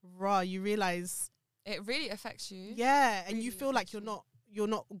 raw. You realize, It really affects you. yeah, and Really you feel like affects you're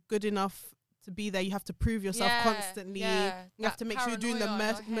not good enough to be there. You have to prove yourself Yeah, constantly. yeah. You have That to make sure you're doing the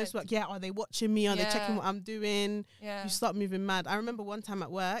paranoia in your most head. work. Yeah, are they watching me? Are they checking Yeah. what I'm doing? Yeah. You start moving mad. I remember one time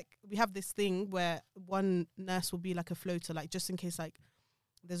at work, we have this thing where one nurse will be like a floater, like just in case like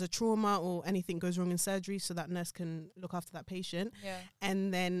there's a trauma or anything goes wrong in surgery, so that nurse can look after that patient. Yeah.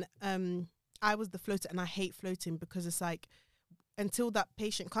 And then I was the floater, and I hate floating because it's like until that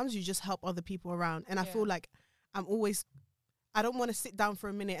patient comes, you just help other people around. And I Yeah. feel like I don't want to sit down for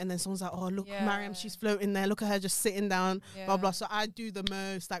a minute and then someone's like, oh, look, Yeah. Mariam, she's floating there. Look at her just sitting down, Yeah. blah, blah. So I do the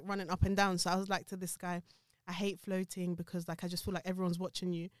most, like running up and down. So I was like to this guy, I hate floating because like I just feel like everyone's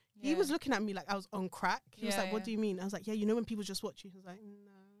watching you. He Yeah. was looking at me like I was on crack. He was Yeah, like, what yeah. do you mean? I was like, yeah, you know when people just watch you? He was like,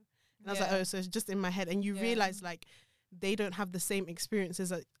 no. And I was like, Yeah. oh, so it's just in my head. And you Yeah. realize like they don't have the same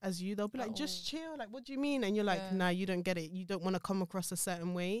experiences as you. They'll be At like, just all. chill. Like, what do you mean? And you're like, Yeah. nah, you don't get it. You don't want to come across a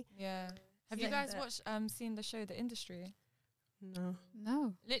certain way. Yeah. Have you Like guys that. watched seen the show The Industry? No.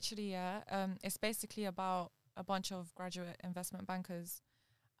 No. Literally, yeah. It's basically about a bunch of graduate investment bankers,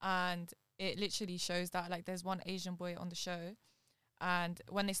 and it literally shows that like there's one Asian boy on the show, and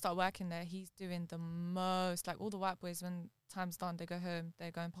when they start working there, he's doing the most. Like all the white boys, when time's done, they go home,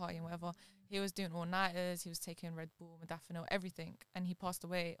 they're going partying, whatever. He was doing all-nighters. He was taking Red Bull, modafinil, everything, and he passed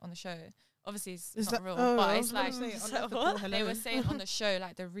away on the show. Obviously, it's Is not that real, oh, but I it's was gonna like say, Is on that off the what? call, they hello. were saying on the show,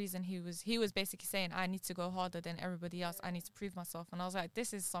 like the reason he was basically saying, I need to go harder than everybody else. I need to prove myself. And I was like,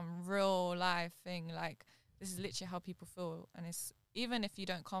 this is some real life thing. Like this is literally how people feel. And it's even if you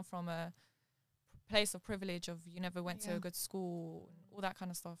don't come from a place of privilege of you never went to Yeah. a good school, all that kind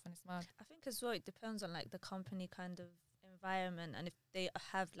of stuff. And it's mad. I think as well it depends on like the company kind of environment, and if they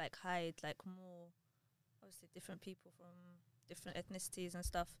have like hired like more obviously different people from different ethnicities and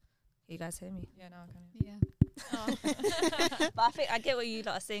stuff. Can you guys hear me? Yeah, now I can. Yeah. But I think I get what you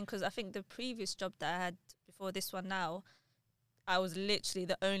lot are saying, because I think the previous job that I had before this one now, I was literally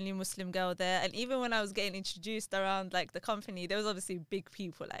the only Muslim girl there. And even when I was getting introduced around like the company, there was obviously big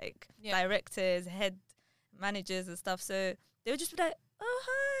people like Yeah. directors, head managers and stuff. So they would just be like, oh,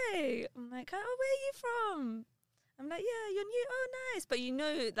 hi. I'm like, oh, where are you from? I'm like, yeah, you're new. Oh, nice. But you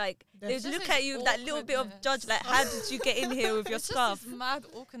know, like, they It's would just look this at you with that little bit of judge, like, how did you get in here with your It's scarf? just this mad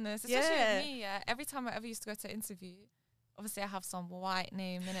awkwardness, especially Yeah. with me. Yeah, every time I ever used to go to an interview, obviously I have some white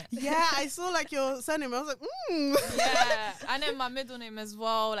name in it. Yeah, I saw like your surname. I was like, Yeah, and then my middle name as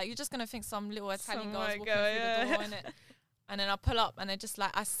well. Like you're just gonna think some little Italian Some girl's white walking girl, through yeah. the door, innit? And then I pull up, and I just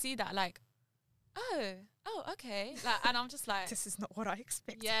like I see that like, oh, okay, like, and I'm just like, This is not what I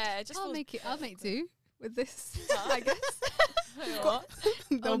expected. yeah, it just I'll feels make it. I'll make do with this. Huh? I guess. what?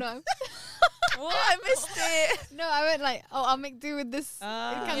 Oh no. What? I missed it. No, I went like, oh, I'll make do with this.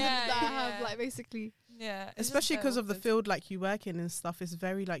 Ah. Candidate Yeah, that I yeah, have, yeah. like basically. Yeah, it's just especially very because of the awkward. field like you work in and stuff. It's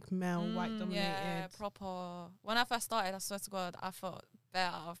very like male, white dominated. Yeah, proper. When I first started, I swear to God, I felt very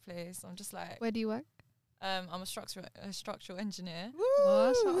out of place. I'm just like, Where do you work? I'm a structural engineer.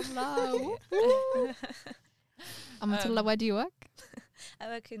 MashaAllah. Amatullah, where do you work? I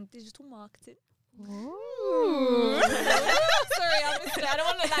work in digital marketing. Ooh. Sorry, I missed it. I don't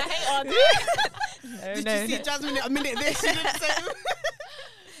want to like hate on you. Did you see Jasmine a minute there? She didn't say.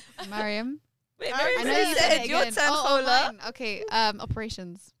 Mariam. Wait, I Mariam I know you said said it your again. turn, Oh, Fola. mine. Okay.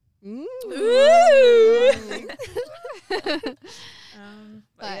 Operations. Ooh.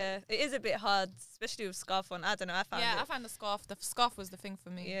 But yeah, it is a bit hard, especially with scarf on. I don't know. I found Yeah, I it. found the scarf. The scarf was the thing for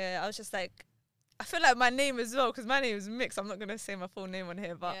me. Yeah, I was just like, I feel like my name as well, because my name is mixed. I'm not gonna say my full name on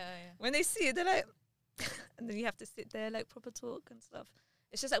here, but yeah. when they see it, they're like, and then you have to sit there like proper talk and stuff.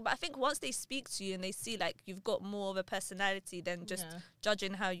 It's just like, but I think once they speak to you and they see like you've got more of a personality than just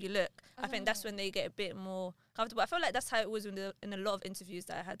judging how you look, I think that's when they get a bit more comfortable. I feel like that's how it was in a lot of interviews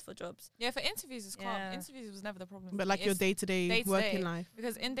that I had for jobs. Yeah, for interviews it's calm. Interviews was never the problem. But like your day-to-day working life.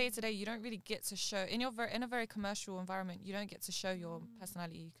 Because in day-to-day you don't really get to show in a very commercial environment. You don't get to show your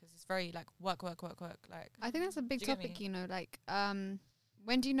personality because it's very like work. Like I think that's a big topic. You know, like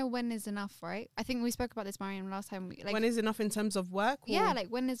when do you know when is enough, right? I think we spoke about this, Mariam, last time. Like, when is enough in terms of work? Yeah, like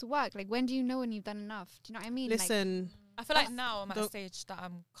when is work? Like when do you know when you've done enough? Do you know what I mean? Listen, I feel like now I'm at a stage that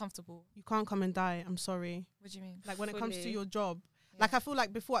I'm comfortable. You can't come and die. I'm sorry. What do you mean? Like when it comes to your job, like I feel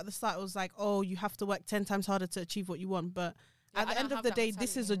like before at the start it was like, oh, you have to work 10 times harder to achieve what you want. But at the end of the day,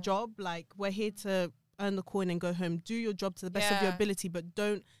 this is a job. Like we're here to earn the coin and go home. Do your job to the best of your ability, but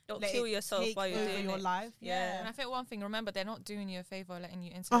don't kill yourself while you're doing your life. Yeah. And I think one thing, remember, they're not doing you a favor letting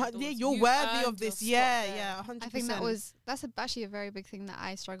you into yeah, you're worthy of this. Yeah, 100%. I think that's actually a very big thing that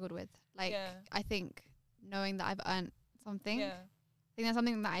I struggled with. Like I think knowing that I've earned something. I think that's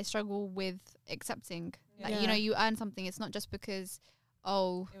something that I struggle with accepting. Like, you know, you earn something. It's not just because it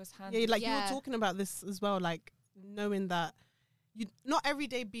was handy. Yeah, like you were talking about this as well, like knowing that you not every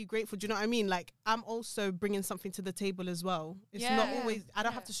day be grateful. Do you know what I mean? Like I'm also bringing something to the table as well. It's not always. I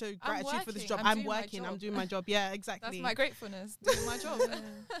don't have to show gratitude for this job. I'm working. I'm doing my job. Yeah, exactly. That's my gratefulness. Doing my job.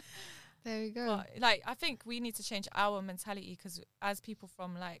 There you go. But, like I think we need to change our mentality because as people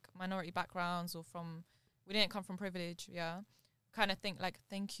from like minority backgrounds or we didn't come from privilege. Kind of think like,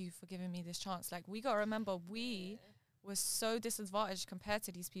 thank you for giving me this chance. Like we got to remember we were so disadvantaged compared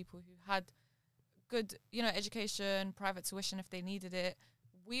to these people who had good, you know, education, private tuition if they needed it.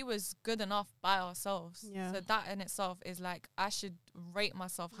 We was good enough by ourselves. So that in itself is like, I should rate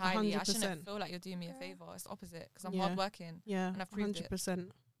myself highly. 100%. I shouldn't feel like you're doing me a favor. It's the opposite because I'm hardworking. And I've proved 100%.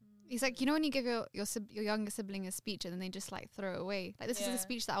 It. It's like, you know, when you give your younger sibling a speech and then they just like throw it away. Like this is a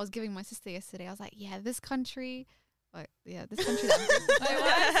speech that I was giving my sister yesterday. I was like, yeah, this country. Like, yeah, this country.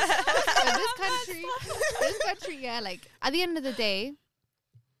 This country, yeah. Like at the end of the day,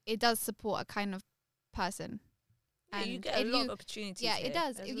 it does support a kind of person. And you get a lot of opportunities. Yeah, it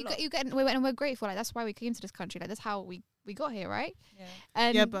does. You get, and we're grateful. Like that's why we came to this country. Like that's how we got here, right?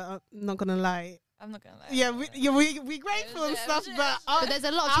 But I'm not gonna lie. I'm not gonna lie. Yeah, we grateful and stuff, but there's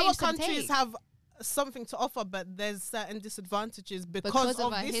a lot of change our countries have something to offer, but there's certain disadvantages because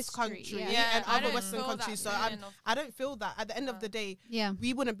of this history, country and other Western countries. So I don't feel that at the end of the day,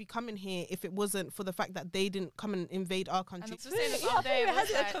 we wouldn't be coming here if it wasn't for the fact that they didn't come and invade our country. And we had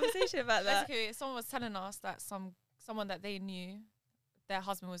a conversation about that. Basically, someone was telling us that someone that they knew, their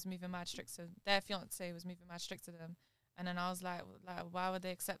husband was moving mad strict to their fiance was moving mad strict to them. And then I was like, why would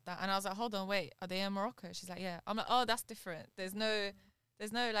they accept that? And I was like, hold on, wait, are they in Morocco? She's like, yeah. I'm like, oh, that's different. There's no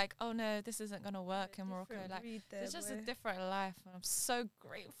like, oh no, this isn't gonna work in Morocco. Like, it's just a different life, and I'm so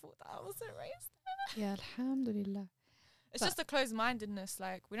grateful that I wasn't raised there. Yeah, alhamdulillah. It's just a closed-mindedness.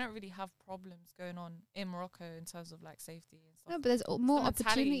 Like, we don't really have problems going on in Morocco in terms of like safety and stuff. No, but there's more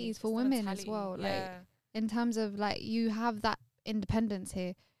opportunities for women as well. Like in terms of like, you have that independence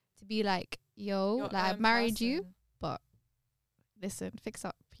here to be like, yo, like I've married you, but listen, fix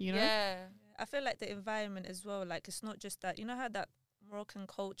up, you know. Yeah, I feel like the environment as well. Like, it's not just that. You know how that Moroccan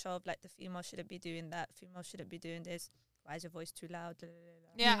culture of like the female shouldn't be doing that, female shouldn't be doing this, why is your voice too loud?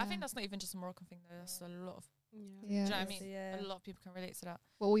 Yeah, I think that's not even just a Moroccan thing though. That's a lot of do you know what I mean? A lot of people can relate to that.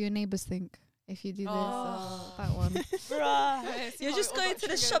 What will your neighbours think if you do this or that one? Bruh, you're just going to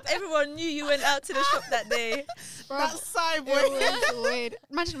the shop. Everyone knew you went out to the shop that day. That's sideways. Weird.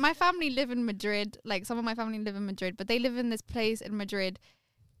 Imagine my family live in Madrid. Like some of my family live in Madrid, but they live in this place in Madrid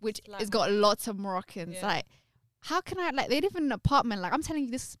which has got lots of Moroccans. Like, how can I, like, they live in an apartment. Like, I'm telling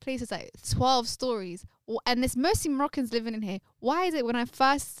you, this place is like 12 stories. And there's mostly Moroccans living in here. Why is it when I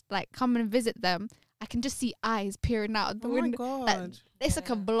first, like, come and visit them, I can just see eyes peering out the window? Oh, my God. It's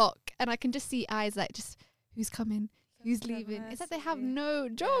like a block. And I can just see eyes, like, just, who's coming? Who's leaving? It's like they have no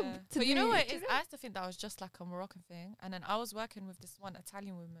job to but do. You know what it is? I used to think that was just like a Moroccan thing. And then I was working with this one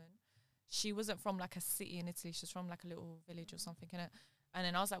Italian woman. She wasn't from, like, a city in Italy. She was from, like, a little village or something, innit? And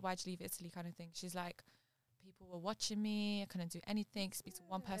then I was like, why'd you leave Italy kind of thing? She's like, people were watching me. I couldn't do anything. Speak to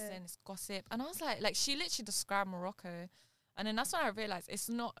one person. It's gossip. And I was like she literally described Morocco. And then that's when I realized it's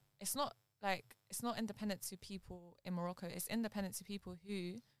not independent to people in Morocco. It's independent to people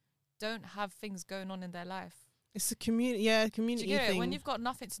who don't have things going on in their life. It's a community thing. When you've got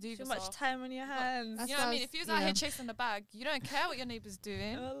nothing to do, too much time on your hands. You know what I mean? If you was out here chasing the bag, you don't care what your neighbour's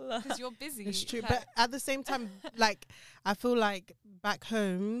doing because you're busy. It's true, but at the same time, like, I feel like back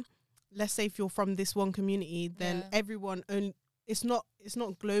home, let's say if you're from this one community, then everyone it's not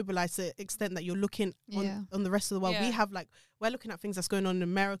globalized to the extent that you're looking Yeah. on the rest of the world. Yeah. We have like, we're looking at things that's going on in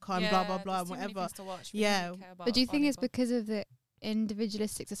America and blah blah blah and there's too many whatever. things to watch. We Yeah. don't really care about But do you our think it's neighbour. because of the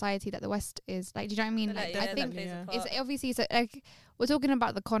individualistic society that the West is like? Do you know what I mean? Like, I think it's obviously so. Like, we're talking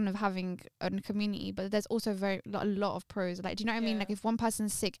about the con of having a community, but there's also a lot of pros. Like, do you know what I mean? Yeah. Like, if one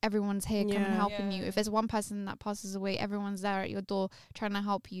person's sick, everyone's here coming Yeah. helping you. Yeah. If there's one person that passes away, everyone's there at your door trying to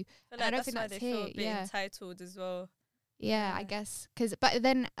help you. I I don't that's think why that's they feel here, a bit yeah. entitled as well. Yeah, I Yeah. guess. But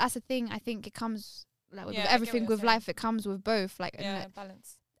then that's the thing. I think it comes like with Yeah, I get what everything you're with saying. life. It comes with both. Like, Yeah,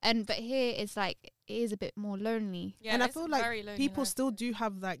 balance. but here it's like it is a bit more lonely. Yeah, And I it's feel a like very lonely people life. still do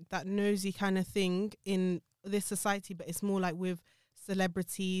have like that nosy kind of thing in this society, but it's more like with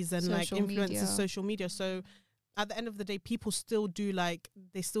celebrities and like Social influencers, media. social media. So at the end of the day, people still do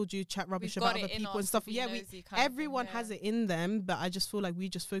chat rubbish We've about got it other in people us and to stuff. be Yeah, nosy kind of everyone thing, has yeah. it in them, but I just feel like we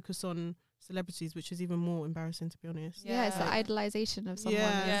just focus on celebrities, which is even more embarrassing, to be honest. Yeah, it's the Yeah. idolization of someone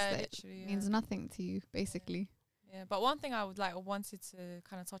Yeah. Yeah, that literally. means nothing to you, basically. Yeah, but one thing I wanted to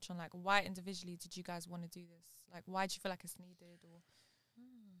kind of touch on, like, why individually did you guys want to do this? Like, why do you feel like it's needed? Or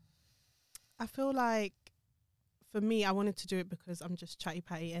I feel like for me, I wanted to do it because I'm just chatty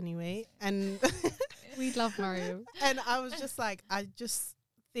patty anyway, and We love Mario. and I was just like, I just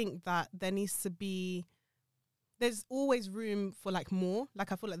think that there needs to be, there's always room for like more.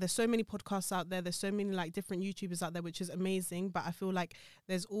 Like, I feel like there's so many podcasts out there, there's so many like different YouTubers out there, which is amazing, but I feel like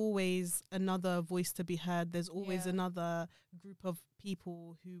there's always another voice to be heard. There's always Yeah. another group of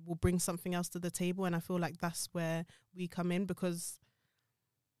people who will bring something else to the table, and I feel like that's where we come in, because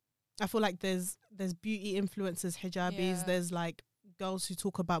I feel like there's beauty influencers, hijabis, Yeah. there's like girls who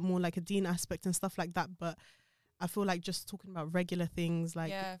talk about more like a deen aspect and stuff like that, but I feel like just talking about regular things like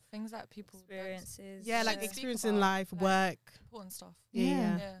yeah, things that people Experiences. yeah, like Speak experience in about, life, like, work, important stuff. yeah,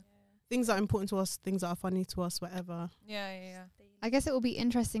 Yeah. Yeah, things that are important to us, things that are funny to us, whatever. yeah. I guess it will be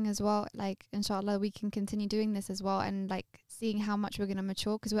interesting as well. Like, inshallah, we can continue doing this as well, and like seeing how much we're gonna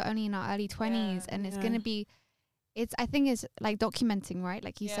mature, because we're only in our early 20s, and it's Yeah. gonna be. I think it's like documenting, right?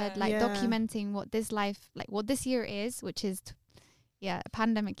 Like you said, Yeah. like Yeah. documenting what this life, like what this year is, which is, a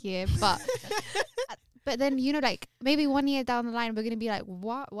pandemic year. But but then like maybe 1 year down the line, we're gonna be like,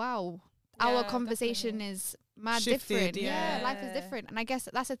 what? Wow, our Yeah, conversation definitely. is mad Shifted, different. yeah. Life is different, and I guess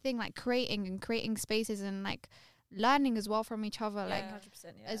that's the thing, like creating spaces and like learning as well from each other, like Yeah.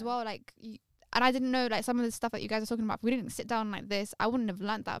 100%, yeah. as well, like. And I didn't know like some of the stuff that you guys are talking about. If we didn't sit down like this, I wouldn't have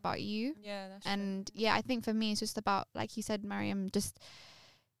learnt that about you. Yeah, that's And yeah, I think for me, it's just about, like you said, Mariam, just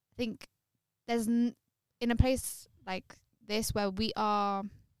I think there's in a place like this where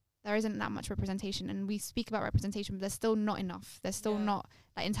there isn't that much representation, and we speak about representation, but there's still not enough. There's still Yeah. not,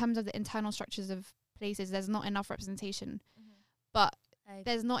 like, in terms of the internal structures of places, there's not enough representation. Mhm. But I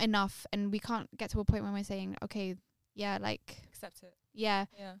there's not enough, and we can't get to a point when we're saying, okay, yeah, like, accept it. yeah,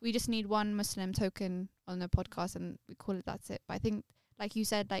 Yeah, we just need one Muslim token on the podcast and we call it, that's it. But I think, like you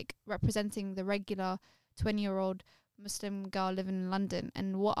said, like representing the regular 20-year-old Muslim girl living in London,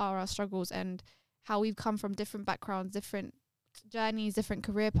 and what are our struggles, and how we've come from different backgrounds, different journeys, different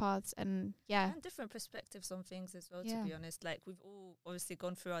career paths, and and different perspectives on things as well, Yeah. to be honest. Like, we've all obviously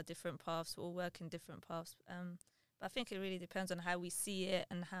gone through our different paths, we're all working different paths, but I think it really depends on how we see it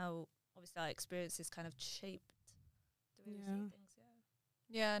and how obviously our experiences kind of shaped the way we Yeah. see things.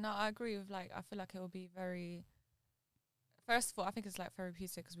 yeah. No, I agree with, like, I feel like it will be very. First of all, I think it's like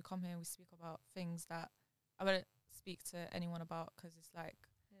therapeutic, because we come here and we speak about things that I wouldn't speak to anyone about, because it's like,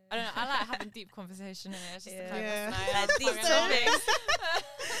 I don't know, I like having deep conversation in it. It's just the kind of Yeah. person I am. Like deep Fucking love it.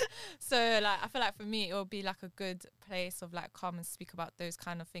 topics. So like, I feel like for me, it will be like a good place of like come and speak about those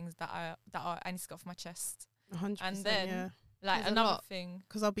kind of things that I need to get off my chest. 100%, And then- yeah, Like There's a another lot. thing.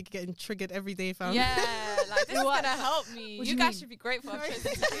 because I'll be getting triggered every day, fam. Yeah, like this is What? gonna help me. What do You you guys mean? should be grateful I've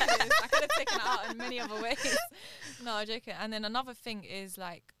chosen to do this. I could have taken it out in many other ways. No, I'm joking. And then another thing is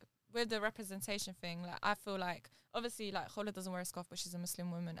like with the representation thing, like I feel like obviously like Khola doesn't wear a scarf, but she's a Muslim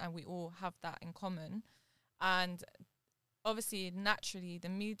woman, and we all have that in common. And obviously, naturally, the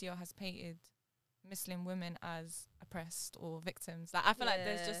media has painted Muslim women as oppressed or victims. Like I feel like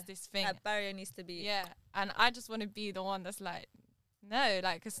there's Yeah. just this thing. That barrier needs to be. Yeah, and I just want to be the one that's like, no,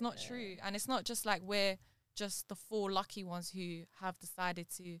 like it's not Yeah. true, and it's not just like we're just the 4 lucky ones who have decided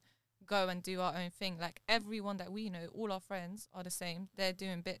to go and do our own thing. Like everyone that we know, all our friends are the same. They're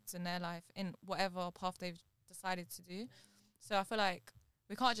doing bits in their life in whatever path they've decided to do. So I feel like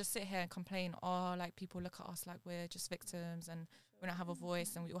we can't just sit here and complain, oh, like people look at us like we're just victims and we don't have a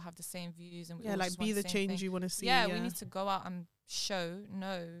voice and we all have the same views and we Yeah, all like just be want the same change thing. you want to see. Yeah, we need to go out and show,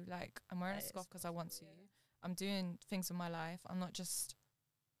 no, like I'm wearing a That scarf is because I want to. possible, I'm doing things in my life. I'm not just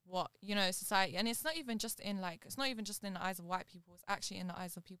what, society, and it's not even just in the eyes of white people, it's actually in the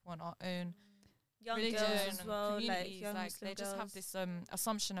eyes of people in our own Young religion girls as and well, communities. young Like Muslim they just have girls. this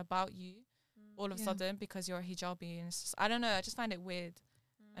assumption about you all of a Yeah. sudden because you're a hijabi, and it's just, I don't know, I just find it weird,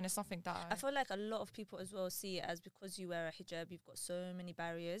 and it's something that I feel like a lot of people as well see it as because you wear a hijab, you've got so many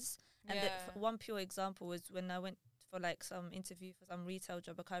barriers. And one pure example was when I went for like some interview for some retail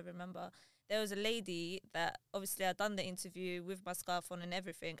job, I can't remember. There was a lady that obviously I'd done the interview with my scarf on and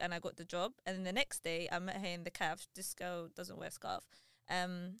everything, and I got the job. And then the next day I met her in the caf. This girl doesn't wear a scarf.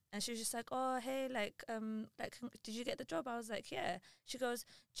 And she was just like, oh, hey, did you get the job? I was like, yeah. She goes,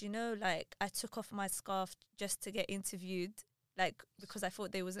 do you know, like, I took off my scarf just to get interviewed, like, because I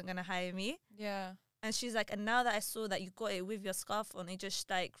thought they wasn't going to hire me. yeah. And she's like, and now that I saw that you got it with your scarf on, it just,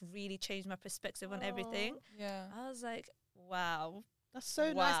 like, really changed my perspective on everything. Yeah. I was like, wow. That's so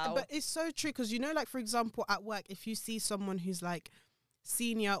nice. Wow. But it's so true because, like, for example, at work, if you see someone who's like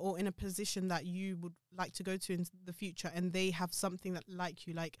senior or in a position that you would like to go to in the future and they have something that like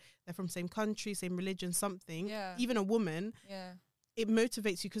you, like they're from same country, same religion, something, Yeah. even a woman, Yeah. it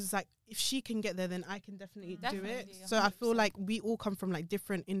motivates you because it's like, if she can get there, then I can definitely do it. Definitely, So I feel 100%. like we all come from like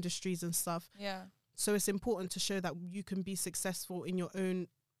different industries and stuff. Yeah. So it's important to show that you can be successful in your own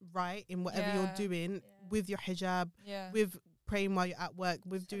right, in whatever Yeah. you're doing, with your hijab, Yeah. with praying while you're at work,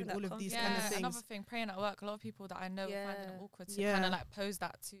 with doing that all of these Yeah, kind of things. another thing, praying at work. A lot of people that I know find it Yeah. awkward to Yeah. kind of like pose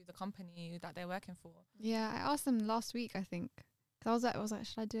that to the company that they're working for. Yeah, I asked them last week, I think. 'Cause I was like,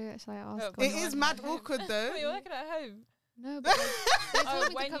 should I do it? Should I ask? Oh, or but It not? you're is working mad at home. awkward though. You're working at home. No, but like, they Oh, told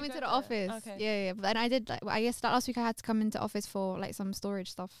me when to come you into go the there. office. Okay. Yeah. But then I did, like, I guess last week I had to come into office for like some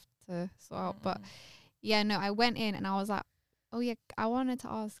storage stuff to sort out. But yeah, no, I went in and I was like, oh yeah, I wanted to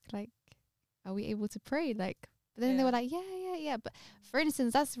ask, like, are we able to pray? Like, but then they Yeah. were like, yeah. But for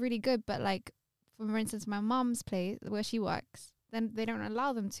instance, that's really good. But like, for instance, my mum's place where she works, then they don't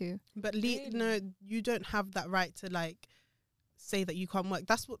allow them to. But Really? no, you don't have that right to like say that you can't work.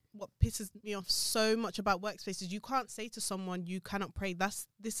 That's what pisses me off so much about workspaces. You can't say to someone you cannot pray. This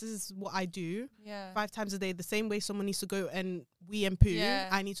is what I do Yeah. 5 times a day. The same way someone needs to go and wee and poo, Yeah.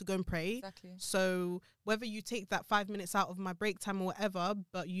 I need to go and pray. Exactly. So whether you take that 5 minutes out of my break time or whatever,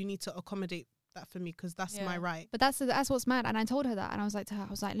 but you need to accommodate that for me because that's my Yeah. right. But that's what's mad. And I told her that, and I was like to her, I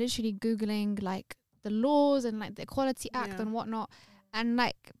was like literally googling like the laws and like the Equality Act Yeah. and whatnot, and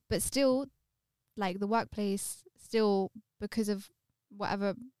like, but still, like the workplace still, because of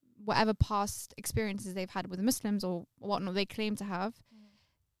whatever past experiences they've had with Muslims or whatnot they claim to have,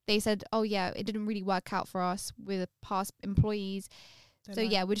 they said, oh yeah, it didn't really work out for us with past employees. They're So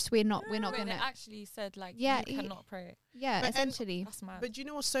like- yeah, we're not Wait, gonna. they actually said like Yeah, you cannot pray. Yeah, But- and- essentially. That's mad. But do you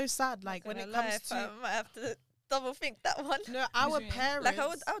know what's so sad? Like when it comes to I might have to double think that one. no, our What do you mean? parents. Like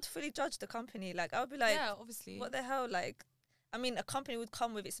I would fully judge the company. Like I would be like, yeah, obviously. what the hell? Like, I mean, a company would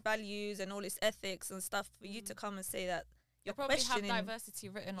come with its values and all its ethics and stuff for you to come and say that They you're probably have questioning. diversity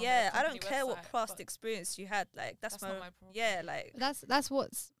written on Yeah, their I don't company care what website, past but experience you had. Like that's not my problem. yeah. Like That's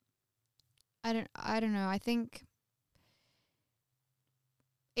what's. I don't know. I think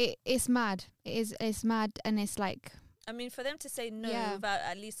it's mad. It's mad, and it's like, I mean, for them to say no Yeah. without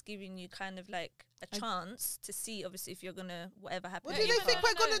at least giving you kind of like a chance to see, obviously, if you're gonna whatever happens. What do they think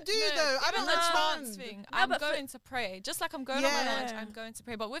we're gonna do, though? I Even don't the chance understand. thing. No, I'm but for- going to pray. Just like I'm going on my lunch, Yeah. I'm going to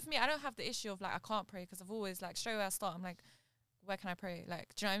pray. But with me, I don't have the issue of like I can't pray because I've always like straight away I start, I'm like, where can I pray?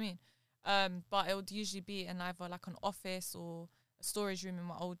 Like, do you know what I mean? But it would usually be in either like an office or a storage room in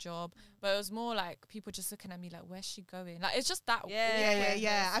my old job. But it was more like people just looking at me like, where's she going? Like it's just that.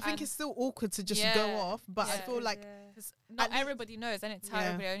 Yeah. I think And- it's still awkward to just go Yeah. off, but I Yeah. feel like Because not At least- everybody knows. I didn't tell Yeah.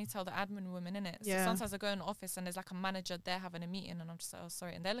 everybody. I only tell the admin women in it. So Yeah. sometimes I go in the office and there's like a manager there having a meeting, and I'm just like, oh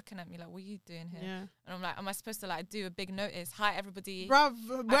sorry, and they're looking at me like, what are you doing here? yeah. And I'm like, am I supposed to like do a big notice? Hi everybody. Bruv,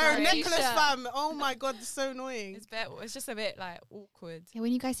 wear a got a necklace, t-shirt. fam. Oh my god, it's so annoying. It's just a bit like awkward. yeah,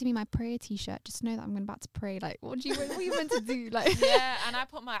 when you guys see me in my prayer t-shirt, just know that I'm about to pray. Like, what are you meant to do? Like, Yeah, and I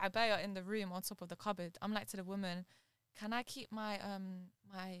put my abaya in the room on top of the cupboard. I'm like to the woman, can I keep my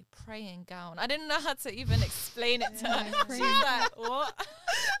my praying gown? I didn't know how to even explain it to Yeah, her. praying- She's like, what?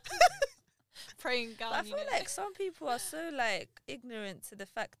 Praying gown. But I you feel know? like some people are so like ignorant to the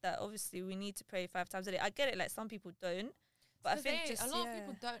fact that obviously we need to pray 5 times a day. I get it, like some people don't, but I So think just a lot of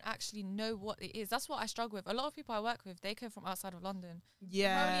people don't actually know what it is. That's what I struggle with. A lot of people I work with, they come from outside of London.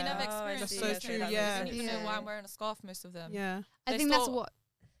 Yeah. Probably never Oh, I experienced see. it. That's so They true, don't yeah. even know why Yeah. I'm wearing a scarf, most of them. Yeah. I They think that's still- what.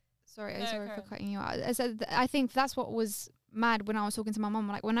 Sorry, No, sorry carry for on. cutting you out. I said I think that's what was mad when I was talking to my mum.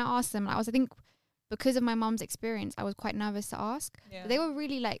 Like when I asked them, I think because of my mum's experience, I was quite nervous to ask. Yeah. But they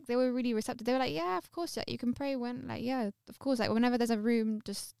were really receptive. They were like, yeah, of course, yeah, you can pray when, like, yeah, of course, like whenever there's a room,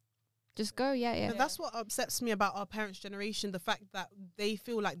 just just go. Yeah. But that's what upsets me about our parents' generation, the fact that they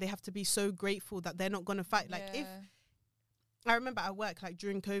feel like they have to be so grateful that they're not going to fight. Like, if I remember at work, like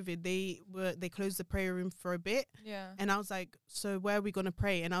during COVID, they closed the prayer room for a bit. Yeah. And I was like, so where are we going to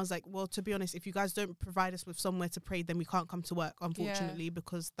pray? And I was like, well, to be honest, if you guys don't provide us with somewhere to pray, then we can't come to work, unfortunately,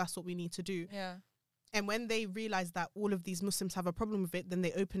 because that's what we need to do. Yeah. And when they realized that all of these Muslims have a problem with it, then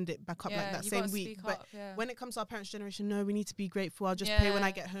they opened it back up like that same week. But when it comes to our parents' generation, no, we need to be grateful. I'll just pray when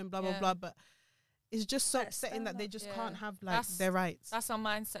I get home, blah, blah, blah. But it's just so upsetting that they just can't have like their rights. That's a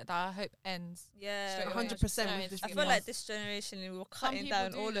mindset that I hope ends. Yeah, 100%. I feel like this generation we're cutting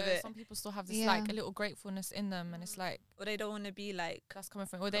down all of it. Some people still have this like a little gratefulness in them, and it's like, or they don't want to be like that's coming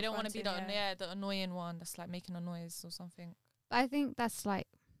from, or they don't want to be the annoying one that's like making a noise or something. I think that's like,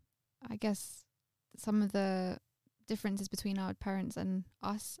 I guess, some of the differences between our parents and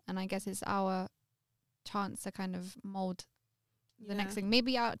us, and I guess it's our chance to kind of mold the next thing.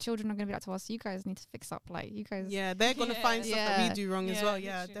 Maybe our children are going to be like to us, you guys need to fix up, like you guys. Yeah, they're going to find stuff that we do wrong as well.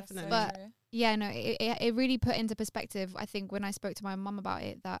 Yeah, definitely. But yeah, no, it really put into perspective, I think, when I spoke to my mum about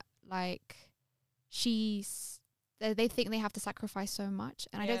it, that like they think they have to sacrifice so much,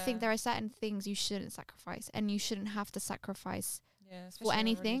 and I don't think there are certain things you shouldn't sacrifice, and you shouldn't have to sacrifice for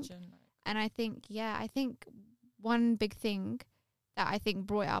anything. And I think one big thing that I think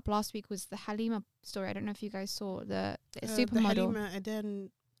brought it up last week was the Halima story. I don't know if you guys saw the supermodel. The Halima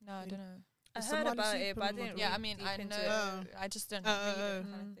Aden. No, I don't know. I heard about it, but I didn't. Yeah, I mean, I know. I just don't read it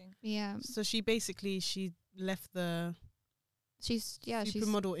kind of thing. Yeah. So she left the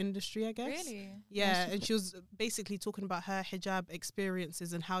supermodel industry, I guess. Really? Yeah, and she was basically talking about her hijab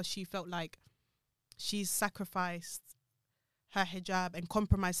experiences and how she felt like she's sacrificed her hijab and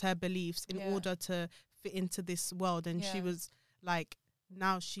compromised her beliefs in order to fit into this world. And she was like,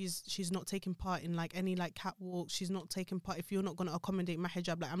 now she's not taking part in like any like catwalk. She's not taking part. If you're not going to accommodate my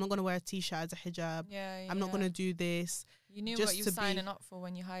hijab, like I'm not going to wear a t-shirt as a hijab. I'm not going to do this. You knew what you were signing up for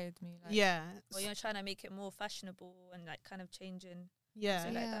when you hired me. Like. Well, you're trying to make it more fashionable and like kind of changing.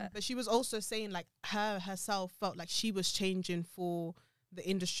 Like that. But she was also saying like herself felt like she was changing for the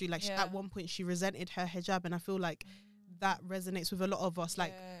industry. Like at one point she resented her hijab, and I feel like that resonates with a lot of us.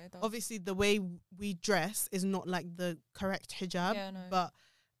 Like obviously the way we dress is not like the correct hijab, but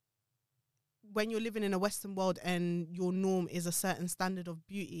when you're living in a Western world and your norm is a certain standard of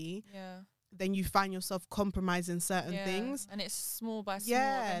beauty, then you find yourself compromising certain things, and it's small by small.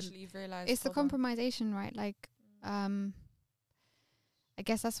 Eventually you've realized it's the compromisation, right? Like I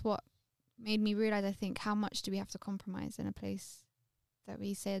guess that's what made me realize, I think, how much do we have to compromise in a place that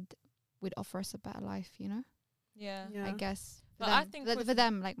we said would offer us a better life, you know? I guess. But I think for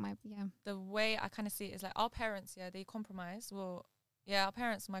them, like the way I kind of see it is like our parents, they compromise. Well, our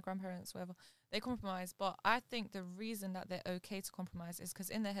parents, my grandparents, whatever, they compromise. But I think the reason that they're okay to compromise is because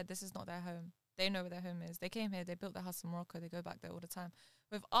in their head, this is not their home. They know where their home is. They came here, they built their house in Morocco, they go back there all the time.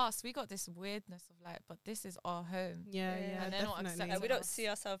 With us, we got this weirdness of like, but this is our home. And they're not accepting we don't see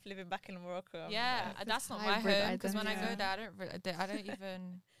ourselves living back in Morocco. That's not my home, because when I go there, I don't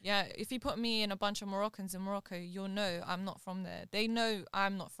even. If you put me in a bunch of Moroccans in Morocco, you'll know I'm not from there. They know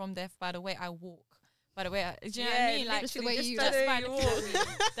I'm not from there by the way I walk. By the way, do you know what I mean? Like, just the way you walk.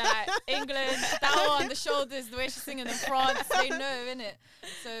 That England, that one, the shoulders, the way she's singing in France, they know, innit?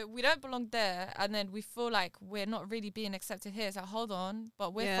 So we don't belong there, and then we feel like we're not really being accepted here. It's like, hold on,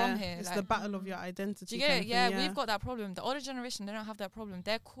 but we're from here. It's like, the battle of your identity. Do you get it? We've got that problem. The older generation, they don't have that problem.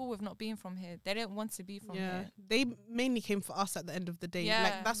 They're cool with not being from here. They don't want to be from here. They mainly came for us at the end of the day.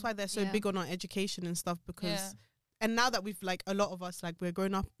 Like that's why they're so big on our education and stuff, because and now that we've like a lot of us, like we're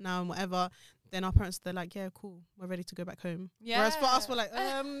grown up now and whatever, then our parents, they're like, yeah, cool, we're ready to go back home. Whereas for us, we're like, what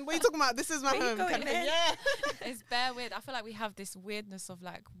are you talking about? This is my home. Kind of thing. It's bare weird. I feel like we have this weirdness of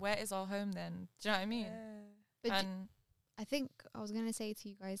like, where is our home then? Do you know what I mean? But I think I was going to say to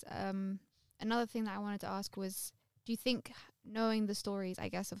you guys, another thing that I wanted to ask was, do you think knowing the stories, I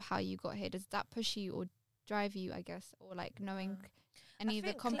guess, of how you got here, does that push you or drive you, I guess, or like knowing any of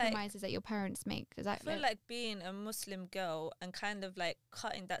the compromises that your parents make? Does that I feel like being a Muslim girl and kind of like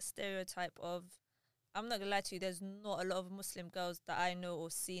cutting that stereotype of, I'm not gonna lie to you, there's not a lot of Muslim girls that I know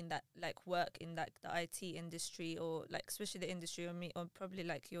or seen that like work in like the IT industry, or like especially the industry, or probably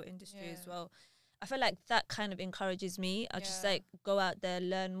like your industry as well. I feel like that kind of encourages me. I just like go out there,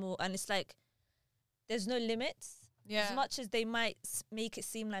 learn more, and it's like there's no limits. As much as they might make it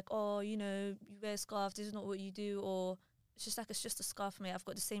seem like, oh, you know, you wear a scarf, this is not what you do, or it's just a scar for me. I've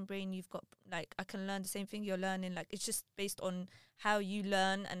got the same brain you've got. Like, I can learn the same thing you're learning. Like, it's just based on how you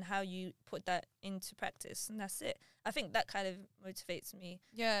learn and how you put that into practice, and that's it. I think that kind of motivates me.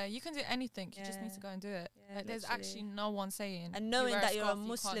 Yeah, you can do anything. You just need to go and do it. Yeah, Like, there's actually no one saying. And knowing that you're a scarf, you can't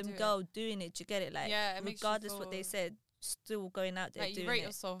Muslim do it. girl doing it, you get it? Like, Yeah, it makes you regardless what they feel- said, still going out there Like, doing you rate it.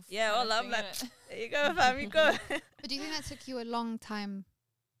 yourself. Yeah, kind well, of I'm thing, like, innit? there you go, fam, you go. But do you think that took you a long time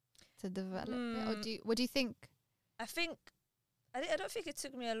to develop it, or Mm. what do you think? I think I don't think it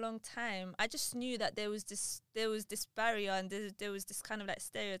took me a long time. I just knew that there was this barrier, and there was this kind of like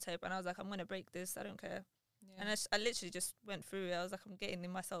stereotype, and I was like, I'm gonna break this. I don't care. Yeah. And I literally just went through it. I was like, I'm getting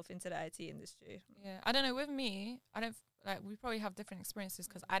myself into the IT industry. Yeah, I don't know. With me, I don't like. We probably have different experiences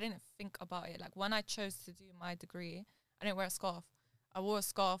because I didn't think about it. Like when I chose to do my degree, I didn't wear a scarf. I wore a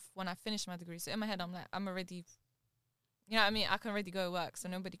scarf when I finished my degree. So in my head, I'm like, I'm already. You know what I mean? I can already go work, so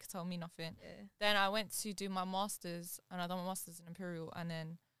nobody could tell me nothing. Yeah. Then I went to do my masters, and I done my masters in Imperial. And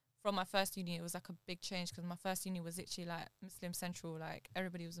then from my first uni, it was like a big change because my first uni was literally like Muslim central, like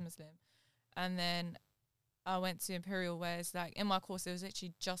everybody was a Muslim. And then I went to Imperial, where it's like in my course it was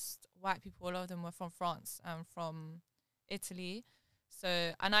literally just white people. A lot of them were from France and from Italy. So,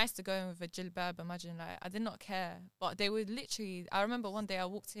 and I used to go in with a jilbab. Imagine, like, I did not care, but they would literally. I remember one day I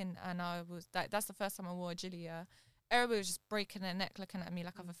walked in and I was like, that's the first time I wore a jilly. Yeah. Everybody was just breaking their neck, looking at me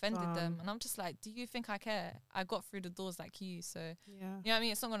like I've offended them, and I'm just like, do you think I care? I got through the doors like you, so Yeah. you know what I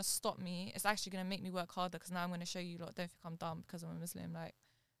mean. It's not gonna stop me. It's actually gonna make me work harder because now I'm gonna show you, like, don't think I'm dumb because I'm a Muslim. Like,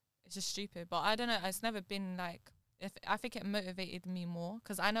 it's just stupid. But I don't know. It's never been like. If I think it motivated me more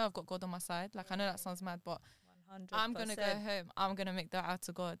because I know I've got God on my side. Like, I know that sounds mad, but 100%. I'm gonna go home. I'm gonna make that out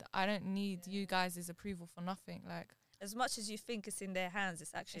to God. I don't need you guys' approval for nothing. Like, As much as you think it's in their hands,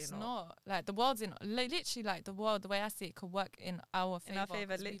 it's actually it's not. not. Like, the world's in literally, like, the world, the way I see it, could work in our favor. In our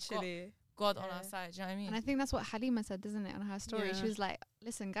favour, 'cause we've got literally. God on our Yeah. side. Do you know what I mean? And I think that's what Halima said, doesn't it, on her story? Yeah. She was like,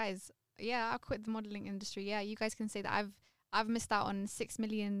 "Listen, guys, yeah, I quit the modeling industry. Yeah, you guys can say that I've missed out on 6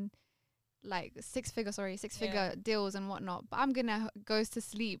 million, like six figure deals and whatnot. But I'm gonna go to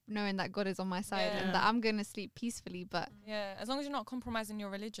sleep knowing that God is on my side and that Yeah. I'm gonna sleep peacefully. But Yeah, as long as you're not compromising your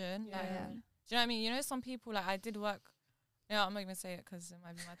religion. Yeah. Like, Yeah. do you know what I mean? You know, some people, like, I did work. Yeah, I'm not even say it because it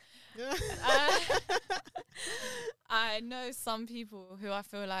might be mad. I know some people who I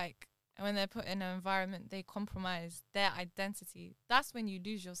feel like when they're put in an environment, they compromise their identity. That's when you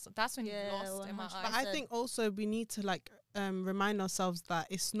lose yourself. That's when Yeah, you've lost in my 100%. But eyes. I think also we need to like remind ourselves that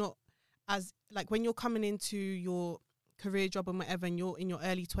it's not as like when you're coming into your career job and whatever, and you're in your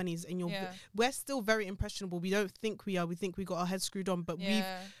early 20s and we're still very impressionable. We don't think we are. We think we got our heads screwed on, but we've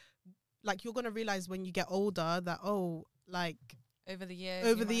like, you're gonna realize when you get older that like over the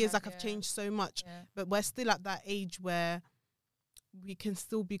years, like I've changed so much. Yeah. But we're still at that age where we can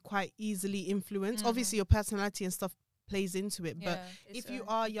still be quite easily influenced. Mhm. Obviously your personality and stuff plays into it, but Yeah. if you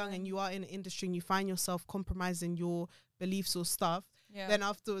are young and you are in the industry and you find yourself compromising your beliefs or stuff, Yeah. then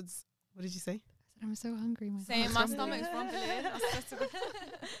afterwards, what did you say? I'm so hungry. Saying my stomach's rumbling. I swear to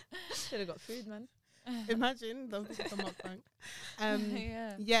God. Should have got food, man. Imagine the mukbang.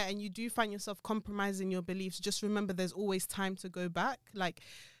 Yeah. Yeah, and you do find yourself compromising your beliefs. Just remember, there's always time to go back. Like,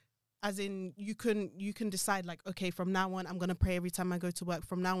 as in, you can decide, like, okay, from now on, I'm gonna pray every time I go to work.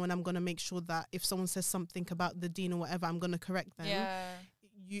 From now on, I'm gonna make sure that if someone says something about the dean or whatever, I'm gonna correct them. Yeah.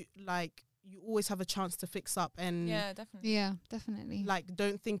 You always have a chance to fix up, and Yeah, definitely. Yeah, definitely. like,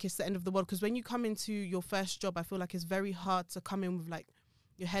 don't think it's the end of the world. Because when you come into your first job, I feel like it's very hard to come in with like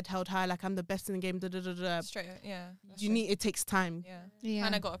your head held high, like I'm the best in the game. Straight. Yeah. that's You true. need. It takes time. Yeah. Yeah.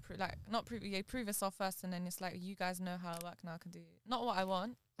 And I got to prove yourself first, and then it's like, you guys know how I work now. I can do not what I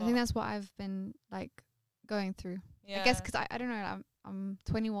want. I think that's what I've been like going through. Yeah. I guess because I don't know. I'm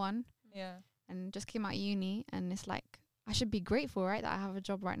 21 Yeah. and just came out of uni, and it's like I should be grateful, right, that I have a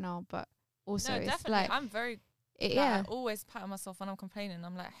job right now. But also, No, it's definitely. like I'm very. it, Like, yeah, I always pat myself when I'm complaining.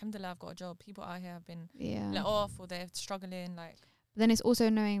 I'm like, alhamdulillah, I've got a job. People out here have been yeah. let off, or they're struggling. Like, But then it's also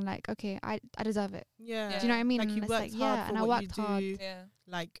knowing like, okay, I deserve it. Yeah. Yeah. Do you know what I mean? Like, And you it's worked like, hard yeah, for and I what worked you hard. do. yeah.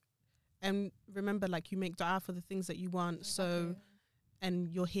 Like, and remember, like, you make dua for the things that you want. So, Exactly.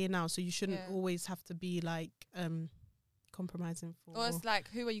 and you're here now, so you shouldn't Yeah. always have to be like compromising for. Or it's like,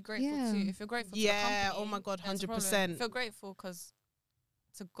 who are you grateful Yeah. to? If you're grateful to the Yeah, company, oh my God, that's a problem. 100%. If you're grateful because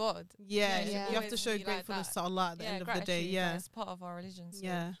to God. Yeah, it should Yeah. you have to always show be like gratefulness that. to Allah at the Yeah, end of the day. gratitude, Yeah, it's part of our religion. So.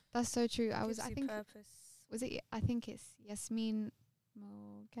 yeah. That's so true. I Gives you think purpose. was it? I think it's Yasmin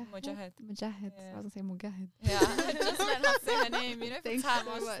Mujahid. Mujahid. I was gonna say Mujahid. Yeah, I just learned how to say her name. You know, for Thank you time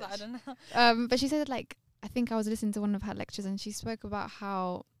so I was like, I much. don't know. But she said like I think I was listening to one of her lectures, and she spoke about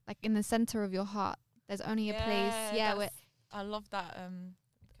how like in the center of your heart, there's only a place. Yeah, where I love that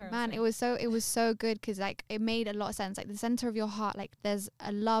Man, it was so good because like it made a lot of sense. Like the center of your heart, like there's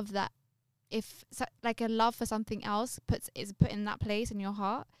a love that like a love for something else is put in that place in your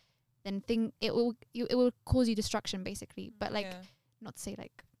heart, then it will cause you destruction basically. But like not to say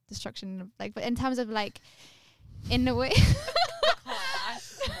like destruction, like, but in terms of like in a way.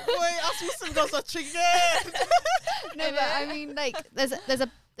 Wait, us Muslim girls are triggered. No, but I mean like there's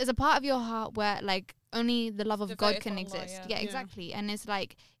a part of your heart where like only the love of Devoted God can for Allah, exist. yeah. Yeah, exactly. And it's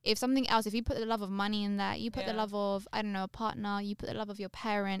like if something else, if you put the love of money in there, you put the love of, I don't know, a partner, you put the love of your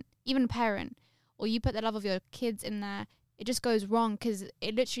parent, even parent, or you put the love of your kids in there, it just goes wrong because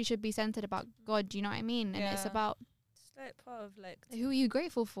it literally should be centered about God. Do you know what I mean? And it's about it's like part of like who are you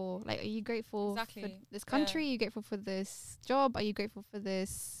grateful for? Like, are you grateful for this country? Are you grateful for this job? Are you grateful for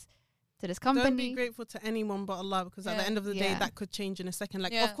this company? Don't be grateful to anyone but Allah, because at the end of the day, that could change in a second.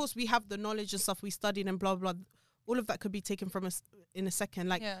 Like, of course, we have the knowledge and stuff we studied and blah, blah. All of that could be taken from us in a second.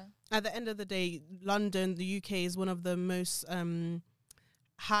 Like, at the end of the day, London, the UK, is one of the most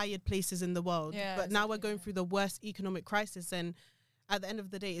hired places in the world. Yeah, but now we're going through the worst economic crisis, and at the end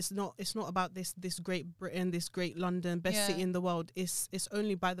of the day, it's not about this Great Britain, this great London, best city in the world. It's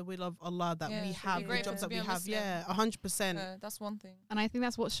only by the will of Allah that we have the jobs that we have. Yeah, 100%. That's one thing. And I think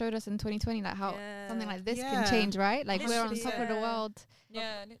that's what showed us in 2020, like how something like this can change, right? Like we're on top of the world.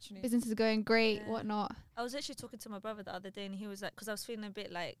 Yeah, literally. Business is going great, whatnot. I was actually talking to my brother the other day, and he was like, because I was feeling a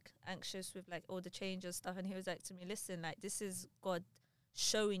bit like anxious with like all the change and stuff, and he was like to me, listen, like this is God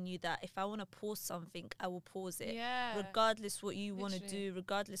showing you that if I want to pause something, I will pause it, regardless what you want to do,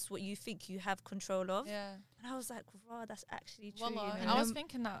 regardless what you think you have control of. And I was like, wow, that's actually true. Wallah, you know? I was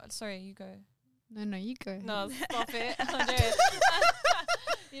thinking that. Sorry, you go. No, you go. No, stop it.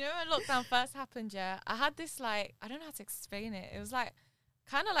 You know when lockdown first happened, I had this like, I don't know how to explain it. It was like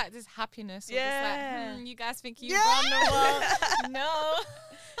kind of like this happiness. Just like, you guys think you run the world? No.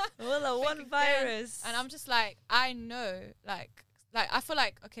 Wallah, one virus. And I'm just like, I know, like I feel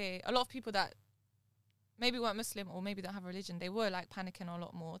like, okay, a lot of people that maybe weren't Muslim or maybe don't have a religion, they were like panicking a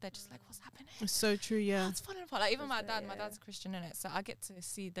lot more. They're just like, what's happening? It's so true, yeah. It's falling apart. Like even my dad's Christian, innit? So I get to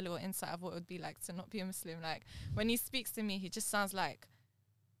see the little insight of what it would be like to not be a Muslim. Like when he speaks to me, he just sounds like,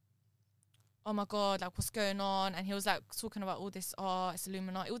 oh my God, like what's going on? And he was like talking about all this, it's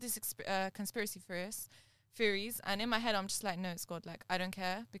Illuminati, all these conspiracy theories. And in my head, I'm just like, no, it's God. Like, I don't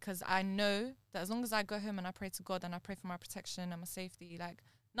care, because I know that as long as I go home and I pray to God and I pray for my protection and my safety, like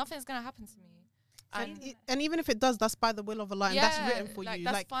nothing's going to happen to me. And even if it does, that's by the will of Allah, and that's written for you.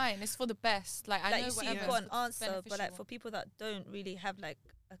 That's fine. It's for the best. Like, I know you see, you've got an answer, but like for people that don't really have like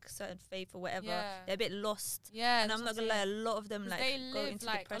a certain faith or whatever, they're a bit lost. Yeah, and I'm not gonna lie, a lot of them like they go live into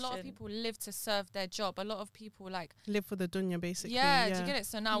like depression. A lot of people live to serve their job. A lot of people like live for the dunya, basically. Yeah, do you get it?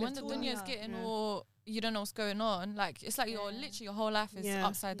 So now when the dunya is getting all, you don't know what's going on. Like it's like your whole life is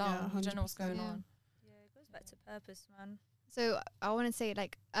upside down. You don't know what's going on. Yeah, it goes back to purpose, man. So I want to say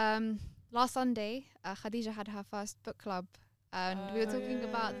like last Sunday, Khadija had her first book club. And we were talking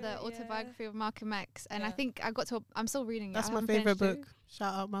about the autobiography of Malcolm X, and I think I'm still reading it. That's my favorite book.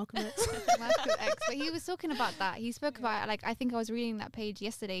 Shout out Malcolm X. Malcolm X. But he was talking about that. He spoke about, like, I think I was reading that page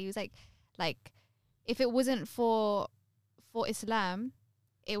yesterday. He was like, if it wasn't for Islam,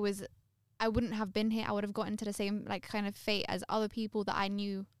 I wouldn't have been here. I would have gotten to the same like kind of fate as other people that I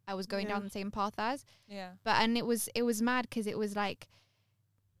knew I was going down the same path as. Yeah. And it was mad because it was like,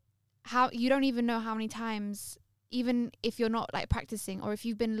 how you don't even know how many times, even if you're not like practicing, or if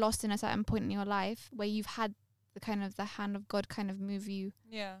you've been lost in a certain point in your life where you've had the hand of God kind of move you,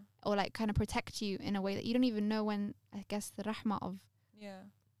 or like kind of protect you in a way that you don't even know when, I guess, the rahmah of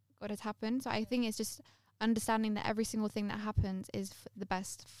God has happened. So I think it's just understanding that every single thing that happens is the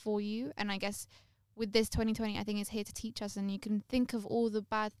best for you. And I guess with this 2020, I think it's here to teach us, and you can think of all the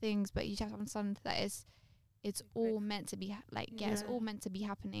bad things, but you just have to understand that it's all meant to be it's all meant to be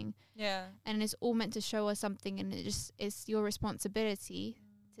happening. Yeah. And it's all meant to show us something, and it's your responsibility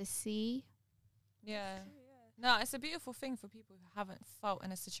to see. Yeah. No, it's a beautiful thing for people who haven't felt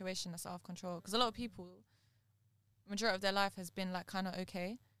in a situation that's out of control, because a lot of people, majority of their life has been like kind of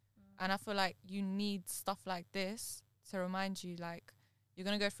okay. And I feel like you need stuff like this to remind you, like, you're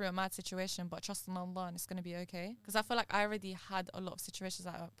going to go through a mad situation, but trust in Allah and it's going to be okay. Because I feel like I already had a lot of situations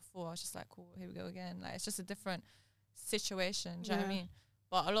like that before. I was just like, cool, here we go again. Like, it's just a different situation. Do you know what I mean?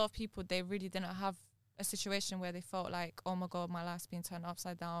 But a lot of people, they really didn't have a situation where they felt like, oh my God, my life's being turned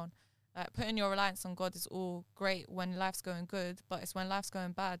upside down. Like, putting your reliance on God is all great when life's going good, but it's when life's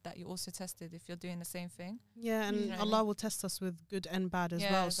going bad that you're also tested if you're doing the same thing. Yeah, and you know Allah will test us with good and bad as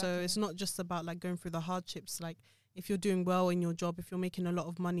well. Exactly. So it's not just about like going through the hardships. Like, if you're doing well in your job, if you're making a lot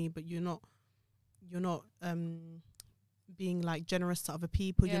of money, but you're not being like generous to other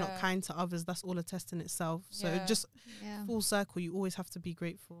people, you're not Yeah. kind to others, that's all a test in itself. So Yeah. just Yeah. full circle, you always have to be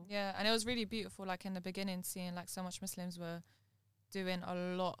grateful. Yeah, and it was really beautiful, like in the beginning, seeing like so much Muslims were doing a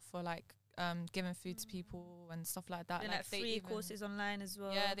lot for like giving food to people and stuff like that. Doing like they free even- courses online as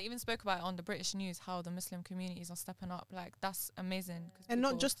well. Yeah, they even spoke about it on the British news how the Muslim communities are stepping up. Like that's amazing. 'Cause And not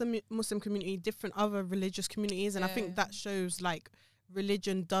people- just the Muslim community, different other religious communities. And I Yeah. think that shows like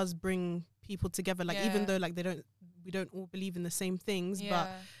religion does bring people together. Like even Yeah. though like we don't all believe in the same things, but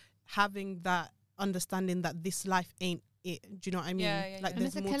yeah, having that understanding that this life ain't it. Do you know what I mean? Yeah, yeah, like yeah. And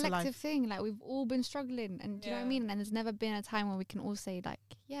it's there's a more to life. collective thing. Like we've all been struggling, and do you know what I Yeah. mean? And there's never been a time where we can all say like,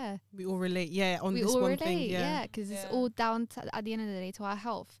 yeah, We all relate, on we this all one relate, thing. Yeah. because it's Yeah. all down to, at the end of the day, to our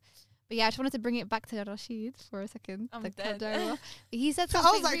health. But yeah, I just wanted to bring it back to Rashid for a second. I'm the dead. cab driver. He said I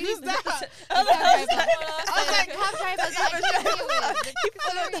something. was like, really who's that? The cab driver. I I was like, cab drivers that I can't deal with. You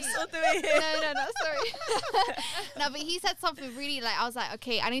followed us all the way here. No, sorry. No, but he said something really like, I was like,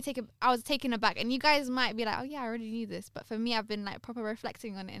 okay, I was taken aback. And you guys might be like, oh yeah, I already knew this. But for me, I've been like proper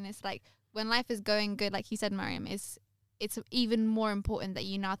reflecting on it. And it's like, when life is going good, like you said, Mariam, it's even more important that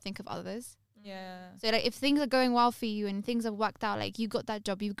you now think of others. Yeah. So like if things are going well for you and things have worked out, like you got that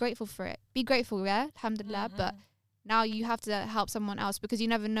job, you're grateful for it. Be grateful, yeah, alhamdulillah. But now you have to help someone else, because you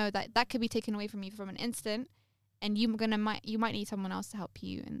never know that could be taken away from you from an instant, and you might need someone else to help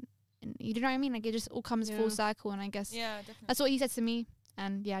you, and you know what I mean? Like it just all comes Yeah. full circle, and I guess Yeah, definitely. that's what he said to me,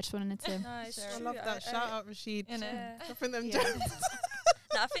 and yeah, I just wanted to. No, it's I I true. love that. Shout out Rashid. In it. Yeah. Dropping them Yeah. gems.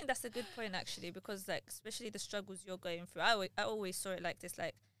 No, I think that's a good point actually, because like especially the struggles you're going through. I always saw it like this: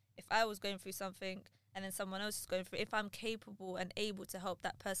 like if I was going through something and then someone else is going through, if I'm capable and able to help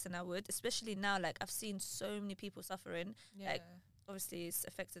that person, I would. Especially now, like I've seen so many people suffering. Yeah. Like, Obviously, it's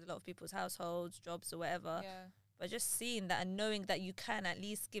affected a lot of people's households, jobs, or whatever. yeah. But just seeing that and knowing that you can at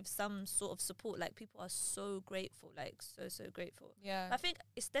least give some sort of support, like people are so grateful, like so grateful. Yeah. I think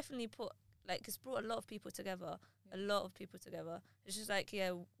it's definitely it's brought a lot of people together. A lot of people together. It's just like,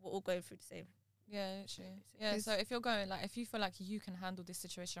 yeah, we're all going through the same. Yeah, literally. Yeah, so if you're going, like, if you feel like you can handle this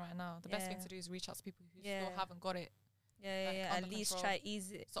situation right now, the best thing Yeah. to do is reach out to people who Yeah. still haven't got it. Yeah, Like, yeah. under At least control. try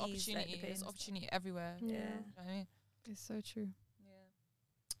ease it. It's an opportunity. Like, There's opportunity everywhere. Yeah. You know what I mean? It's so true. Yeah.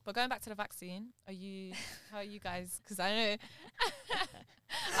 But going back to the vaccine, how are you guys? Because I know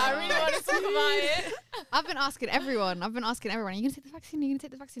I really want to talk about it. I've been asking everyone. Are you gonna take the vaccine? Are you gonna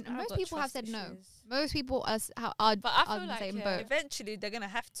take the vaccine? And I've most got people have trust said no. issues. Most people are But I are feel the like same yeah, boat. Eventually, they're gonna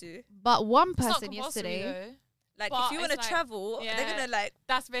have to. But one it's not person compulsory yesterday. though. Like, But if you want to it's like- travel, they're yeah. gonna like.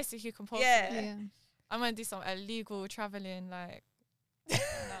 That's basically compulsory. Yeah. Yeah. I'm gonna do some illegal traveling, like. nah.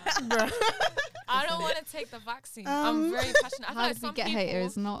 Bruh. I don't want to take the vaccine. I'm very passionate. I feel How like did we some get people,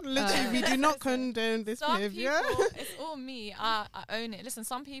 haters? Not Literally, we do not Listen, condone this Some behavior. people, it's all me. I own it. Listen,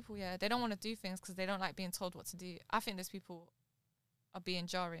 some people, yeah, they don't want to do things because they don't like being told what to do. I think those people are being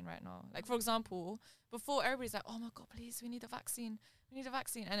jarring right now. Like, for example, before everybody's like, oh my God, please, we need a vaccine. We need a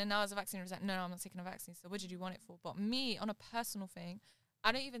vaccine. And then now as a vaccine, it's like, no, I'm not taking a vaccine. So what did you want it for? But me, on a personal thing,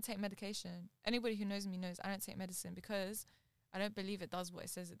 I don't even take medication. Anybody who knows me knows I don't take medicine because I don't believe it does what it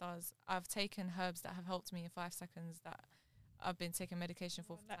says it does. I've taken herbs that have helped me in 5 seconds that I've been taking medication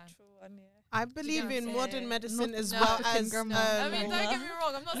for time. Natural one, yeah. I believe what I'm in saying? modern medicine Not as no, well African as. grandma. I mean, don't get me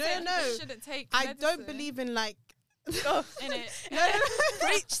wrong. I'm not No, saying no. you shouldn't take I medicine. don't believe in like. in it. No.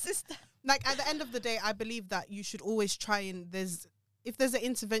 Preach, sister. Like at the end of the day, I believe that you should always try and if there's an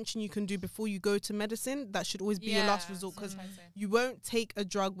intervention you can do before you go to medicine, that should always be your last resort, because you won't take a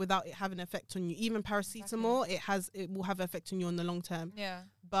drug without it having an effect on you. Even paracetamol, it will have an effect on you on the long term. Yeah.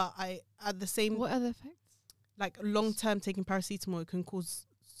 But at the same what other effects? like long term taking paracetamol, it can cause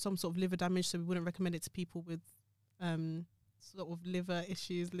some sort of liver damage, so we wouldn't recommend it to people with sort of liver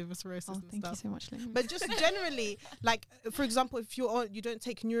issues, liver cirrhosis Oh, and thank you stuff. so much, Liam. But just generally, like for example, if you don't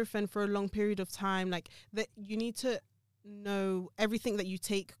take Nurofen for a long period of time, like that, you need to know everything that you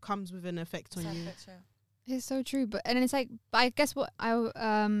take comes with an effect on you. It's so true, but it's like, but I guess what I've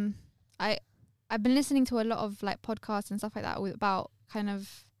been listening to a lot of like podcasts and stuff like that about kind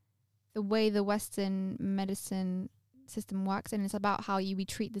of the way the Western medicine system works, and it's about how we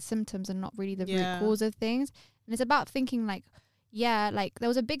treat the symptoms and not really the Yeah. root cause of things. And it's about thinking like, yeah, like there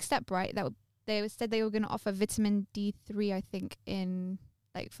was a big step, right? That they said they were going to offer vitamin D3, I think, in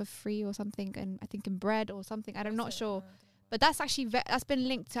like for free or something, and I think in bread or something. I'm not sure. But that's actually that's been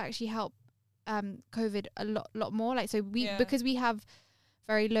linked to actually help COVID a lot more. Like, so because we have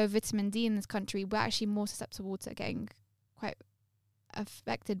very low vitamin D in this country, we're actually more susceptible to getting quite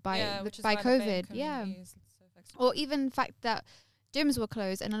affected by COVID. Yeah, or even the fact that gyms were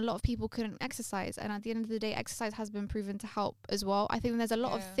closed and a lot of people couldn't exercise. And at the end of the day, exercise has been proven to help as well. I think there's a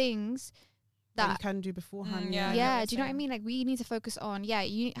lot of things that you that. can do beforehand. yeah. I get what Yeah, you're do you know what I saying. mean? Like we need to focus on,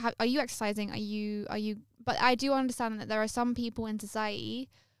 are you exercising? Are you but I do understand that there are some people in society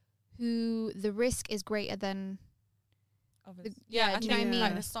who the risk is greater than Others. yeah, I do you know what I think, like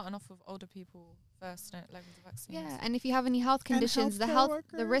mean? they're starting off with older people first, like with the vaccines. yeah, and if you have any health conditions, the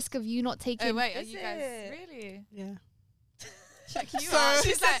healthcare risk of you not taking Oh wait, are Is you guys it? really? Yeah. Check you So- out.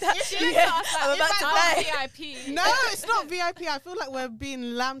 She's like, she looks Yeah, at us like, I'm it's about like to our VIP. No, it's not VIP. I feel like we're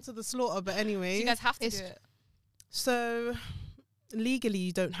being lamb to the slaughter. But anyway, You guys have to It's- do it. so legally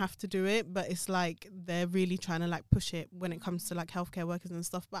you don't have to do it, but it's like they're really trying to like push it when it comes to like healthcare workers and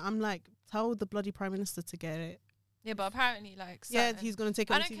stuff. But I'm like, tell the bloody prime minister to get it. Yeah, but apparently, like, Yeah, certain- he's gonna take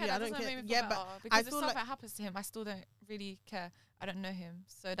it I on don't TV. care. That doesn't make me feel Yeah, better but because if feel something like- happens to him, I still don't really care. I don't know him,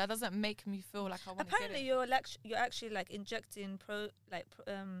 so that doesn't make me feel like I want to get Apparently, it. you're actually like injecting was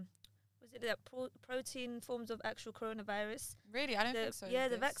it that protein forms of actual coronavirus? Really, I don't think so. Yeah,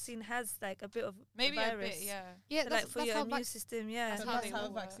 the this. vaccine has like a bit of maybe the a virus. bit, yeah. yeah, So, that's, like for that's your how immune vac- system, yeah. That's how they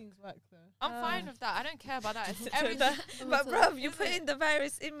all work. work, though. I'm Oh. fine with that. I don't care about that. It's So everything. but bruv, you Is put it? in the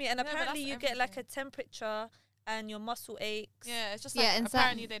virus in me, and No, but apparently that's you get like a everything. temperature and your muscle aches. Yeah, it's just Yeah, like in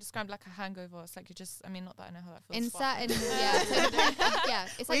apparently certain- they describe like a hangover. It's like you just. I mean, not that I know how that feels. in but- certain yeah,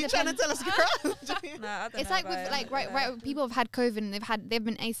 it's What are like you trying to depend- tell us, girl? Nah, I don't it's know like about with it. like right people have had COVID and they've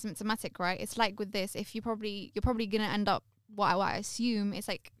been asymptomatic, right? It's like with this, if you're probably gonna end up what I assume it's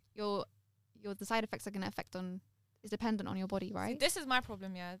like the side effects are gonna affect on is dependent on your body, See, right? this is my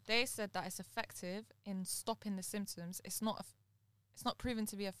problem. Yeah, they said that it's effective in stopping the symptoms. It's not proven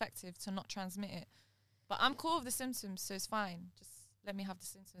to be effective to not transmit it. But I'm cool with the symptoms, so it's fine. Just let me have the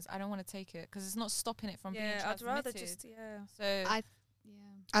symptoms. I don't want to take it because it's not stopping it from being Yeah, I'd transmitted. rather just So Yeah.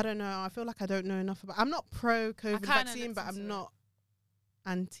 I don't know. I feel like I don't know enough about. I'm not pro COVID kinda vaccine, looked but into I'm it. not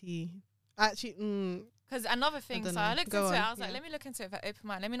anti. Actually, because another thing, don't so I know. looked Go into it. on, I was like, yeah. let me look into it with an open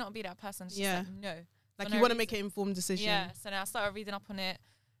mind. Let me not be that person. That's Yeah. just like, no. like For you no want to make an reason. informed decision. Yeah. So then I started reading up on it.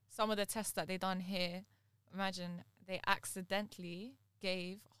 Some of the tests that they done here, imagine they accidentally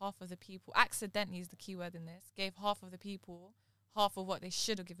gave half of the people. Accidentally is the key word in this. Gave half of the people half of what they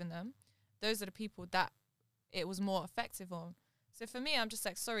should have given them. Those are the people that it was more effective on. So for me, I'm just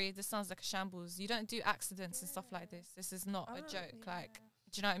like, sorry, this sounds like a shambles. You don't do accidents and stuff like this. This is not a joke. Like,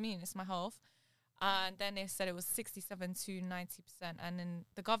 do you know what I mean? It's my health. And then they said it was 67 to 90%. And then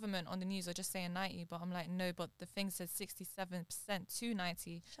the government on the news are just saying 90, but I'm like, no, but the thing said 67% to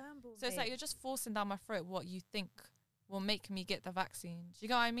 90. Shambles, So it's like you're just forcing down my throat what you think will make me get the vaccine. Do you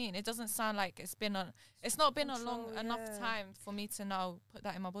get what I mean? It doesn't sound like it's not been a long Control, enough yeah. time for me to now put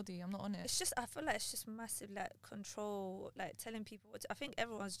that in my body. I'm not on it. It's just, I feel like it's just massive, like, control, like, telling people what to, I think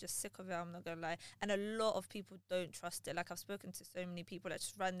everyone's just sick of it, I'm not gonna lie. And a lot of people don't trust it. Like, I've spoken to so many people, like,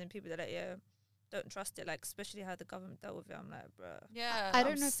 just random people that are like, yeah, don't trust it. Like, especially how the government dealt with it. I'm like, bruh. Yeah. I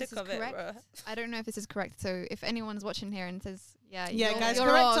don't I'm know if sick this is of it, correct. bruh. I don't know if this is correct. So if anyone's watching here and says, Yeah, you're, guys, you're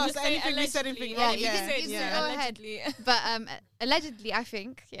correct wrong. us. Just say Anything we said, allegedly. anything Yeah, wrong. you can Yeah, say- you can say yeah. go ahead. Allegedly. But allegedly, I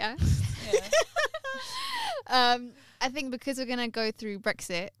think, yeah. Yeah. I think because we're gonna go through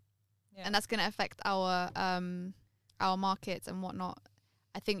Brexit, Yeah. and that's gonna affect our markets and whatnot.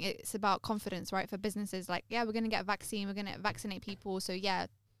 I think it's about confidence, right? For businesses, like, yeah, we're gonna get a vaccine, we're gonna vaccinate people, so yeah,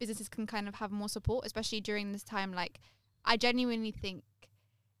 businesses can kind of have more support, especially during this time. Like, I genuinely think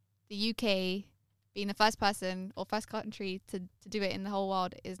the UK being the first person or first country to do it in the whole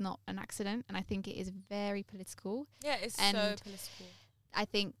world is not an accident, and I think it is very political. Yeah, it's so And- political. I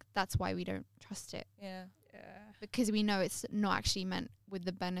think that's why we don't trust it, Yeah. Yeah. because we know it's not actually meant with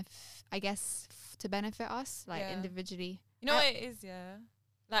the I guess, to benefit us, like, Yeah. individually. You know what it is, yeah?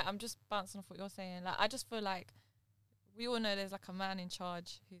 Like, I'm just bouncing off what you're saying. Like, I just feel like we all know there's, like, a man in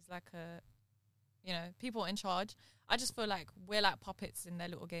charge who's, like, people in charge. I just feel like we're, like, puppets in their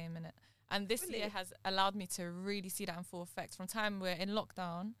little game, innit? And this Really? year has allowed me to really see that in full effect. From time we're in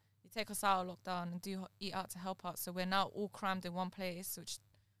lockdown, you take us out of lockdown and do eat out to help out. So we're now all crammed in one place, which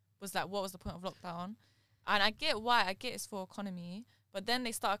was, like, what was the point of lockdown? And I get why. I get it's for economy. But then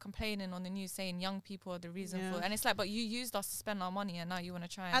they started complaining on the news saying young people are the reason Yeah. for it. And it's like, but you used us to spend our money and now you want to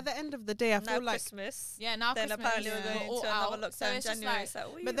try and... At the end of the day, I Now feel like. Christmas. yeah, now Then Christmas, apparently yeah. we're going all into another out. lockdown So in it's just January. like, It's like,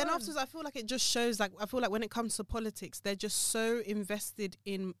 what But you then on? afterwards, I feel like it just shows, like, I feel like when it comes to politics, they're just so invested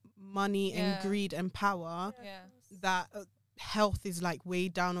in money and Yeah. greed and power yeah. that health is like way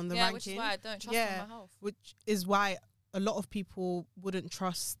down on the Yeah, ranking. which is why I don't trust Yeah. in my health. Which is why a lot of people wouldn't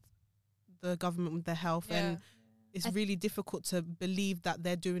trust the government with their health. Yeah. And it's really difficult to believe that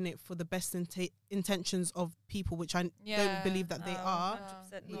they're doing it for the best intentions of people, which I don't believe that they are.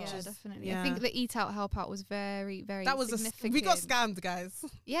 100% Yeah, not. definitely. Yeah. I think the Eat Out Help Out was very, very That was significant. we got scammed, guys.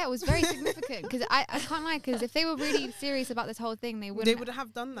 Yeah, it was very significant because I can't lie, because if they were really serious about this whole thing, they would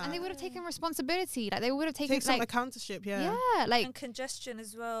have done that. and they would have taken responsibility. Like they would have taken Take some like accountanship. Yeah. yeah, like And congestion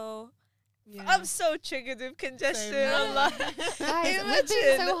as well. Yeah. I'm so triggered with congestion. Same. I'm like, guys, we're being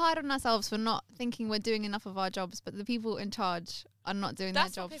imagine. so hard on ourselves for not thinking we're doing enough of our jobs, but the people in charge are not doing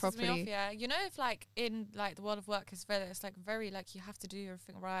That's their what jobs pisses me off, properly. yeah. You know, if like in like the world of work is it's like very like you have to do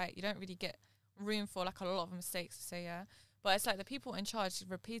everything right. You don't really get room for like a lot of mistakes to say, yeah. But it's like the people in charge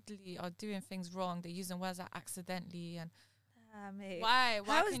repeatedly are doing things wrong. They're using words like accidentally and Mate. why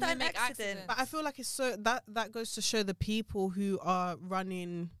How can is that you an make accident? accidents? But I feel like it's so that goes to show the people who are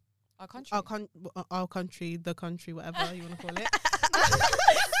running our country. our country, the country, whatever you want to call it.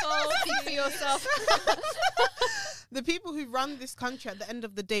 Speak for yourself. The people who run this country at the end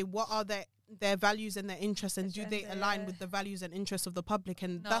of the day, what are their values and their interests, and do they Agenda, align yeah. with the values and interests of the public?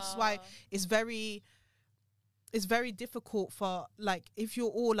 And that's why No. it's very difficult for, like, if you're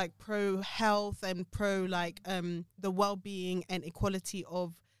all like pro health and pro like the well-being and equality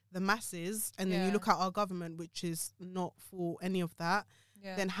of the masses, and then you Yeah. look at our government, which is not for any of that,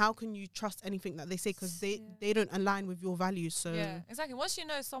 Yeah. then how can you trust anything that they say, because Yeah. they don't align with your values? So Yeah, exactly. Once you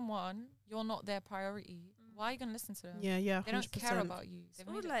know someone, you're not their priority. Why are you gonna listen to them? yeah, They don't care 100%. about you. It's They've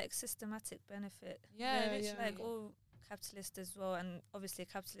all made it- like systematic benefit. Yeah, It's literally. like all capitalist as well, and obviously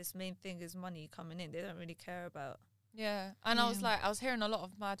capitalist main thing is money coming in. They don't really care about. Yeah, and I was Yeah. like, I was hearing a lot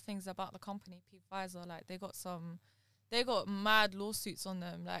of mad things about the company P Pfizer. Like they got mad lawsuits on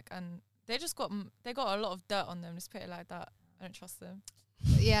them. Like, and they got a lot of dirt on them. Let's put it like that. I don't trust them.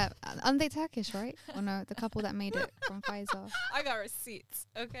 Yeah, aren't they Turkish, right? Or no, the couple that made it from Pfizer. I got receipts.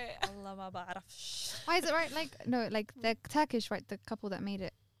 Okay. Allah ma ba'arafsh. Pfizer, right? Like no, like they're Turkish, right? The couple that made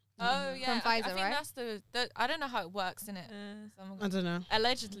it. Oh yeah, From I Pfizer, think right? that's the. I don't know how it works in it. I don't know.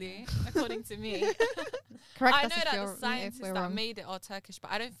 Allegedly, according to me, Correct I us know if that you're- the if scientists we're that wrong. made it are Turkish, but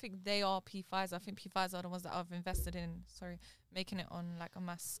I don't think they are P Pfizer. I think P Pfizer are the ones that I've invested in. Sorry, making it on like a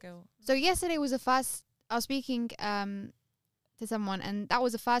mass scale. So yesterday was the first. I was speaking to someone, and that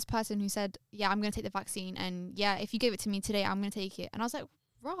was the first person who said, "Yeah, I'm gonna take the vaccine, and yeah, if you give it to me today, I'm gonna take it." And I was like,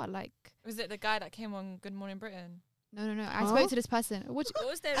 "Raw, like, Was it the guy that came on Good Morning Britain? no. I Huh? spoke to this person. Which What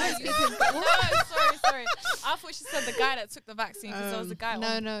was their Oh, reason? no, sorry. I thought she said the guy that took the vaccine because there was a guy.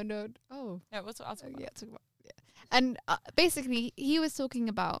 on, no. Oh, yeah, what's what I was talking yeah, about? talk about, yeah. And basically, he was talking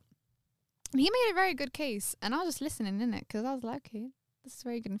about. He made a very good case, and I was just listening in it because I was like, okay, this is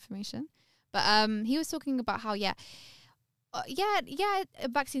very good information. But he was talking about how a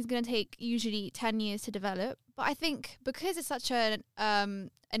vaccine's going to take usually 10 years to develop, but I think because it's such a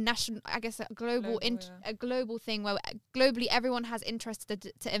national, I guess a global a global thing where globally everyone has interest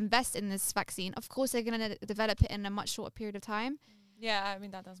to invest in this vaccine, of course they're going to develop it in a much shorter period of time. Yeah, I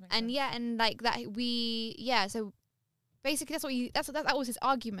mean that does make And sense. yeah, and like that so basically that was his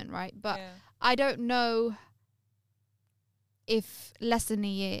argument, right? But yeah. I don't know if less than a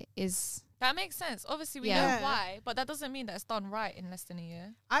year is That makes sense. Obviously, we Yeah. know why, but that doesn't mean that it's done right in less than a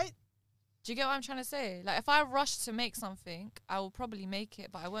year. Do you get what I'm trying to say? Like, if I rush to make something, I will probably make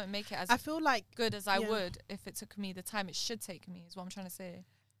it, but I won't make it as I feel like good as I yeah. would if it took me the time it should take me, is what I'm trying to say.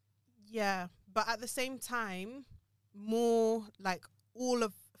 yeah, but at the same time, more like all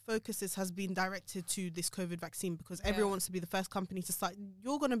of focuses has been directed to this COVID vaccine, because everyone Yeah. wants to be the first company to start.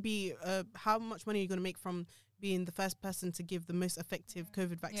 You're going to be how much money are you going to make from being the first person to give the most effective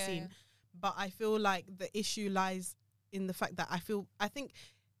COVID vaccine? Yeah. But I feel like the issue lies in the fact that I think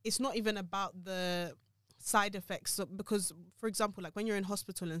it's not even about the side effects. So, because, for example, like when you're in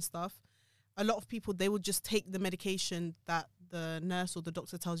hospital and stuff, a lot of people, they will just take the medication that the nurse or the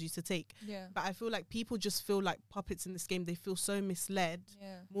doctor tells you to take. Yeah. But I feel like people just feel like puppets in this game. They feel so misled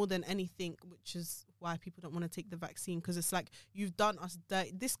Yeah. more than anything, which is why people don't want to take the vaccine, because it's like, you've done us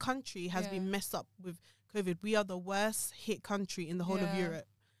dirty. This country has Yeah. been messed up with COVID. We are the worst hit country in the whole of Yeah. Europe.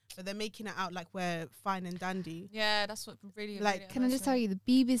 But they're making it out like we're fine and dandy. Yeah, that's what really Like, really Can I just tell you the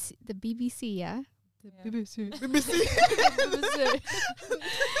BBC, yeah? Yeah. BBC.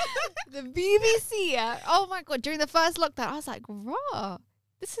 The BBC, yeah. Oh my god! During the first lockdown, I was like, "Raw,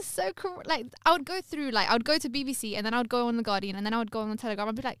 this is so cool." Like, I would go to BBC, and then I would go on the Guardian, and then I would go on the Telegram.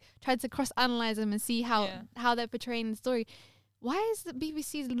 I'd be like, trying to cross-analyze them and see how they're portraying the story. Why is the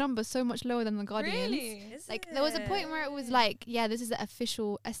BBC's number so much lower than the Guardian's? Really? Is Like, there was a point where it was it? like, yeah, this is the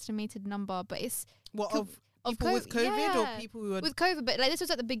official estimated number, but it's What, Co- of people with COVID yeah. or people who are... with COVID, but like this was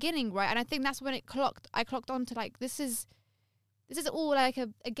at the beginning, right? And I think that's when I clocked on to like this is this is all like a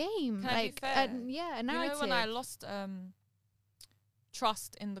game. Can I be like fair? a narrative. You know when I lost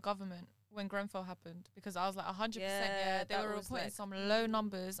trust in the government when Grenfell happened, because I was like 100%. Yeah, they that were was reporting like- some low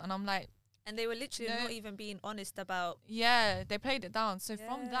numbers, and I'm like, And they were literally No. not even being honest about. yeah, they played it down. So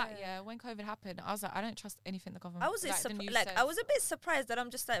from that, Yeah. when COVID happened, I was like, I don't trust anything the government. I was like, the news like, says. I was a bit surprised that I'm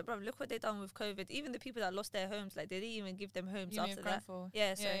just like, bro, look what they done with COVID. Even the people that lost their homes, like they didn't even give them homes You mean after that. Grenfell?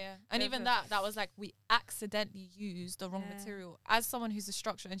 Yeah, so yeah. And even Grenfell. that was like, we accidentally used the wrong Yeah. material. As someone who's a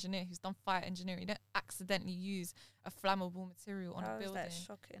structural engineer who's done fire engineering, you don't accidentally use a flammable material on that a was building like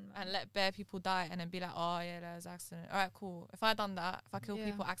shocking, man. and let bare people die and then be like, oh yeah, that was an accident. All right, cool. If I done that, if I killed Yeah.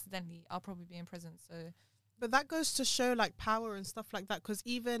 people accidentally, I'll probably be in prison. So But that goes to show like power and stuff like that, because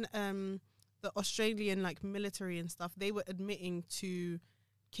even the Australian like military and stuff, they were admitting to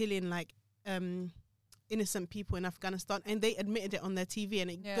killing like innocent people in Afghanistan, and they admitted it on their TV,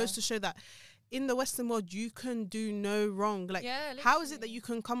 and it Yeah. goes to show that in the Western world you can do no wrong. Like, yeah, how is it that literally. you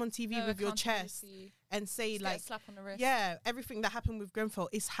can come on TV No with your chest accountability. and say Just get a like, slap on the wrist. yeah, everything that happened with Grenfell,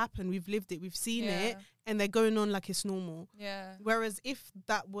 it's happened, we've lived it, we've seen yeah. it, and they're going on like it's normal. Yeah, Whereas if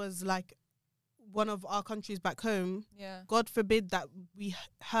that was like one of our countries back home, yeah. God forbid that we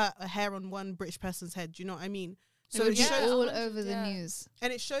hurt a hair on one British person's head. Do you know what I mean? So So it would it be Yeah, shows, all 100, over the yeah. news.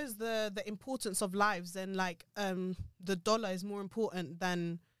 and it shows the importance of lives, and like the dollar is more important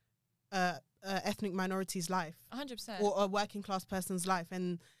than ethnic minority's life 100%. or a working class person's life.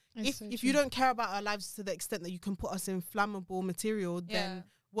 And It's so if you true. don't care about our lives to the extent that you can put us in flammable material, then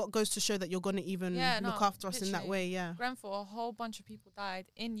what goes to show that you're going to even Yeah, look no, after us in that literally. way? Yeah. Grenfell, a whole bunch of people died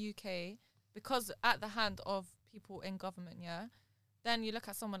in UK because at the hand of people in government, yeah. Then you look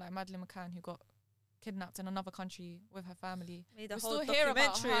at someone like Madeleine McCann, who got kidnapped in another country with her family. Made a We whole still hear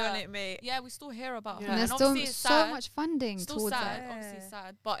about documentary her. on it, mate. Yeah, we still hear about Yeah. her. And there's And still obviously it's so sad. much funding Still towards sad, it. obviously Yeah.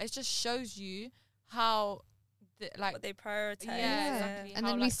 sad. But it just shows you how, like, What they prioritize. Yeah, exactly. And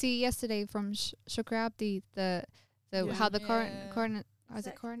How, then we like- see yesterday from Shukri Abdi the Yeah. how the Yeah. coroner was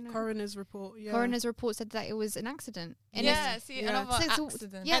it Exactly. coroner Coroner's report. Yeah. coroner's report said that it was an accident. And yeah, see, Yeah. another So-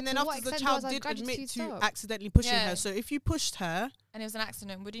 accident. yeah, and then to what after the extent child was our did gratitude admit to stop? accidentally pushing Yeah. her. So if you pushed her, And it was an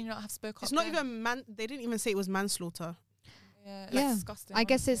accident. Would you not have spoke up? it's not then? even they didn't even say it was manslaughter. Yeah, Yeah. that's disgusting. I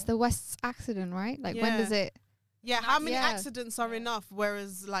guess it's honestly. the West's accident, right? Like when Yeah. does it? Yeah, how many Yeah. accidents are Yeah. enough?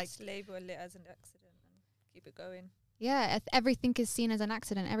 Whereas like Just label it as an accident and keep it going. Yeah, everything is seen as an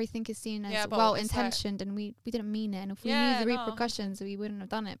accident. Everything is seen as Yeah, but well it's like- intentioned, and we didn't mean it. And if we Yeah, knew the no. repercussions, we wouldn't have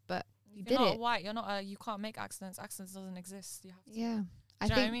done it. But If you you're did not it. white, you're not. You can't make accidents. Accidents doesn't exist. You have to. Yeah, Do I you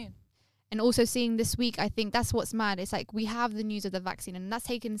know think. what I mean? And also seeing this week, I think that's what's mad. It's like we have the news of the vaccine, and that's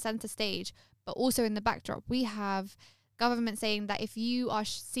taken center stage. But also in the backdrop, we have government saying that if you are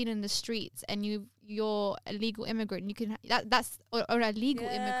seen in the streets and you're a legal immigrant, you can that's or a legal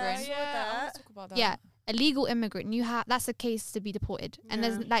Yeah, immigrant. saw I that. want to talk about that. Yeah, a legal immigrant. You have that's a case to be deported. And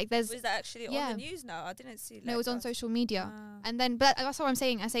Yeah. there's Was that actually Yeah. on the news now? I didn't see. no, it was on social media. Ah. And then, but that's what I'm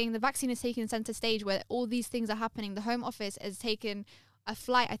saying. I'm saying the vaccine is taking center stage where all these things are happening. The Home Office has taken a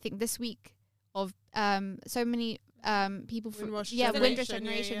flight, I think, this week of so many people from Windrush Windrush Generation,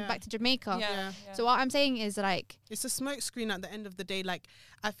 Generation yeah. back to Jamaica. Yeah. So what I'm saying is like, it's a smoke screen at the end of the day. Like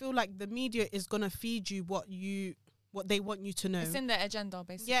I feel like the media is gonna feed you what they want you to know. It's in their agenda,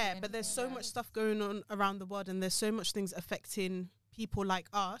 basically. Yeah, but there's so Yeah. much stuff going on around the world, and there's so much things affecting people like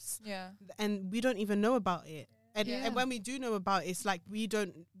us, Yeah. and we don't even know about it. And, Yeah. and when we do know about it, it's like we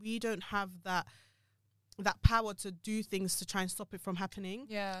don't have that power to do things to try and stop it from happening.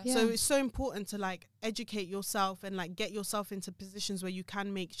 Yeah. Yeah. So it's so important to like educate yourself and like get yourself into positions where you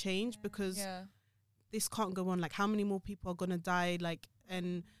can make change, because Yeah. this can't go on. Like how many more people are gonna die like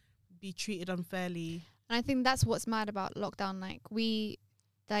and be treated unfairly? and I think that's what's mad about lockdown. Like we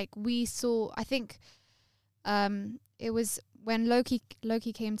saw, I think, it was when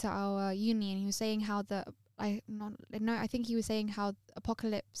Loki came to our uni and he was saying how I think he was saying how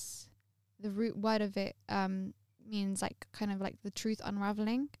apocalypse, the root word of it, means like kind of like the truth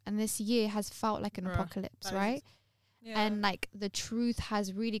unraveling, and this year has felt like an Bruh, apocalypse, that is- right? Yeah. And like the truth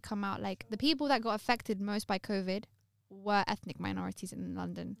has really come out. Like the people that got affected most by COVID were ethnic minorities in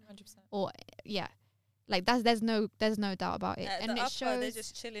London, 100%. or like there's no doubt about it. Like And the it upper, they're shows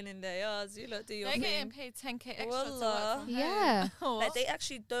just chilling in their yards. You lot do your They're getting thing. paid 10k extra Wallah. to work from Yeah. home. Like they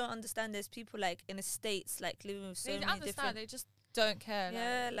actually don't understand. There's people like in the States like living with so They many understand. different. They just don't care.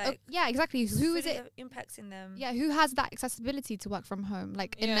 Yeah, Oh, like yeah, exactly. Who is it? impacting them? Yeah, who has that accessibility to work from home,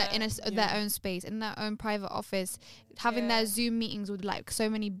 like in Yeah. their Yeah. own space, in their own private office, having Yeah. their Zoom meetings with like so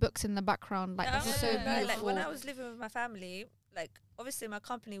many books in the background. Like Yeah, this is I'm so not gonna lie, beautiful. Like when I was living with my family, like obviously my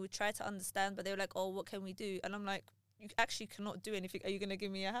company would try to understand, but they were like, "Oh, what can we do?" And I'm like, you actually cannot do anything. Are you gonna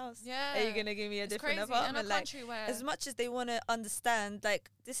give me a house? Yeah. Are you gonna give me a It's different crazy apartment? in a Like, country where as much as they want to understand, like,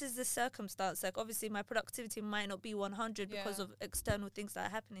 this is the circumstance. Like, obviously, my productivity might not be 100 because Yeah. of external things that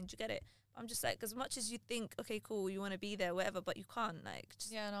are happening. Do you get it? I'm just like, as much as you think, okay, cool, you want to be there, whatever, but you can't. Like,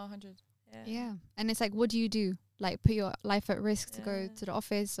 just, yeah, no, 100. Yeah. And it's like, what do you do? Like, put your life at risk to go Yeah. to the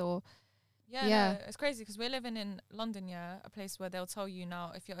office or. Yeah, Yeah. no, it's crazy because we're living in London, a place where they'll tell you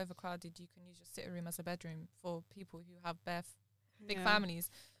now if you're overcrowded, you can use your sitting room as a bedroom for people who have big Yeah. families.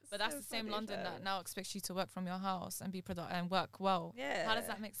 But that's So the same funny, London fam. that now expects you to work from your house and be productive and work well. Yeah. How does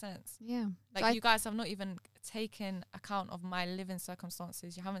that make sense? Yeah. Like, So I- you guys have not even taken account of my living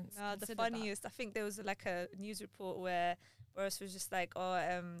circumstances. You haven't. No, the considered that. funniest, I think there was like a news report where Boris was just like, oh,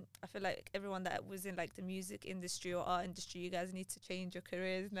 I feel like everyone that was in like the music industry or art industry, you guys need to change your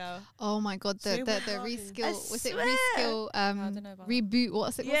careers now. Oh my god, Say the what reskill, was it swear. reskill I don't know about reboot?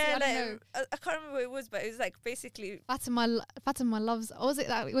 What's it? Yeah, I don't know. I can't remember what it was, but it was like basically. Fatima loves. What was it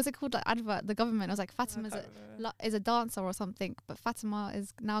that? Was it called like advert? The government. It was like Fatima's is a dancer or something, but Fatima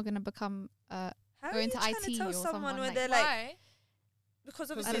is now going to become How go are into you trying IT to tell or someone someone, when like, they're like, Why? because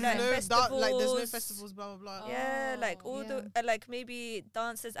Because obviously there's like no festivals, there's no festivals, blah blah blah. Yeah, like Oh. all the like maybe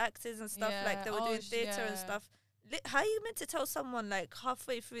dancers, actors, and stuff. Like Yeah. they were Oh, doing theatre and yeah. stuff. How are you meant to tell someone like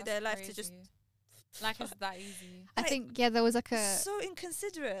halfway through That's their life to just crazy. Like it's that easy. I Like, think there was like a so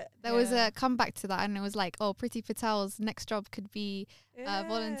inconsiderate. there was Yeah. a comeback to that, and it was like, oh, Priti Patel's next job could be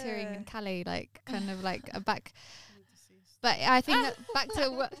volunteering in Yeah. Calais, like kind of like a back. But I think that back to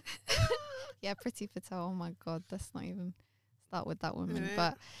what, yeah, Priti Patel. Oh my god, let's not even start with that woman.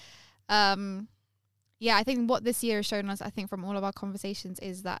 Yeah. But yeah, I think what this year has shown us, I think from all of our conversations,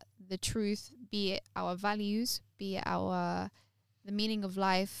 is that the truth, be it our values, be it the meaning of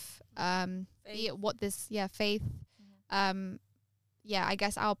life, be it what this faith, I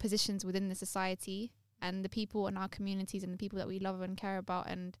guess our positions within the society and the people in our communities and the people that we love and care about.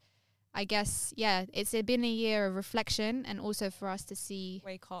 And I guess it's been a year of reflection and also for us to see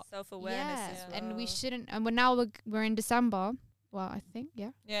Wake up. Self-awareness as well. and we shouldn't, and we're in December. Well, I think Yeah.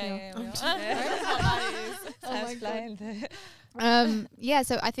 Oh we are. Oh my God.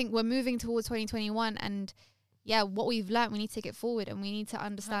 So I think we're moving towards 2021, and what we've learned, we need to take it forward, and we need to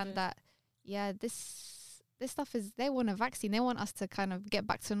understand 100. that this stuff is, they want a vaccine, they want us to kind of get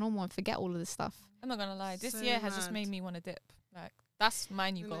back to normal and forget all of this stuff. I'm not gonna lie. This So year has just mad. made me want to dip. Like that's my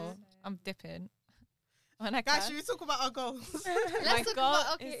new You know. goal. I'm dipping. When I Guys, can. should we talk about our goals? My talk goal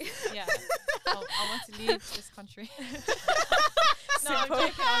about- okay. is, I want to leave this country. No, I'm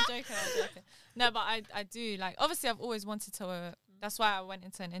joking. No, but I do, like, obviously I've always wanted to, that's why I went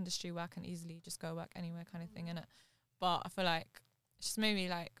into an industry where I can easily just go work anywhere kind of thing, innit? But I feel like it just made me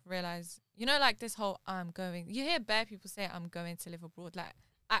like realize, you know, like this whole you hear bare people say I'm going to live abroad, like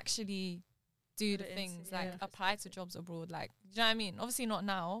actually do Put the it things, into- like yeah. apply to jobs abroad, like, do you know what I mean? Obviously not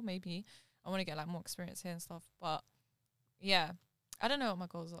now, maybe I want to get like more experience here and stuff, but yeah, I don't know what my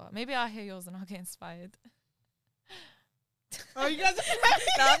goals are. Maybe I'll hear yours and I'll get inspired. Oh, you guys.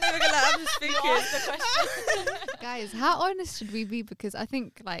 No, I'm never gonna. I'm just thinking. The question. Guys, how honest should we be? Because I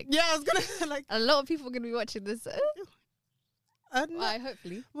think like Yeah, I was gonna like. a lot of people are going to be watching this. No,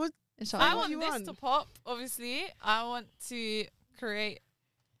 Hopefully. What- Inshallah. I what want you this want? to pop, obviously. I want to create,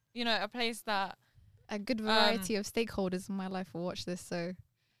 you know, a place that A good variety of stakeholders in my life will watch this. So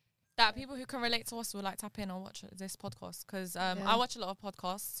people who can relate to us will like tap in and watch this podcast. Because Yeah. I watch a lot of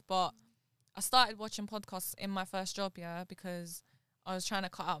podcasts, but I started watching podcasts in my first job, because I was trying to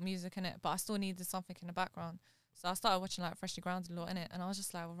cut out music in it, but I still needed something in the background. So I started watching like Freshly Grounded a lot in it, and I was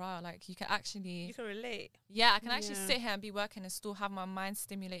just like, wow, like you can actually, You can relate. I can actually Yeah. sit here and be working and still have my mind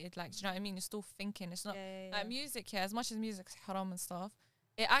stimulated. Like, do you know what I mean? You're still thinking. It's not like music. Yeah, as much as music's haram and stuff,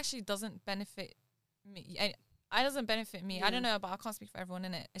 it actually doesn't benefit me. It doesn't benefit me. I don't know, but I can't speak for everyone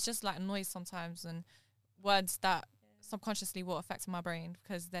in it. It's just like noise sometimes and words that subconsciously will affect my brain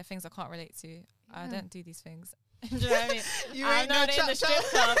because they're things I can't relate to. I don't do these things. Do you know what I mean? You I'm ain't no not in trap the strip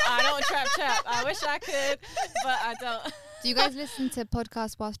club. I don't trap. I wish I could, but I don't. do you guys listen to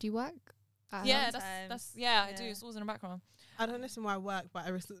podcasts whilst you work? Yeah, Sometimes. that's I do. Yeah. It's always in the background. I don't listen while I work, but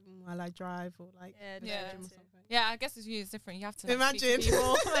I listen while I drive or like. Yeah. gym or something. Yeah, I guess with you it's different. You have to like, speak Imagine. to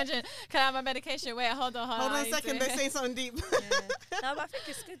people. Imagine. Can I have my medication? Wait, hold on. Hold on how a you second, doing? they're saying something deep. No, but I think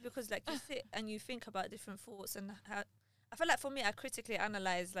it's good because like you sit and you think about different thoughts and how. I feel like for me, I critically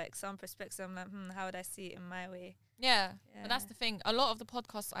analyze like some perspectives. I'm like, how would I see it in my way? Yeah, but that's the thing. A lot of the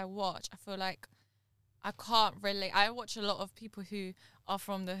podcasts I watch, I feel like I can't relate. I watch a lot of people who are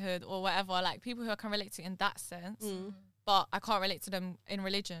from the hood or whatever, like people who I can relate to in that sense, but I can't relate to them in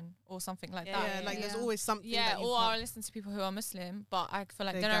religion or something like that. Yeah, like there's always something. Yeah, that you or can't- I listen to people who are Muslim, but I feel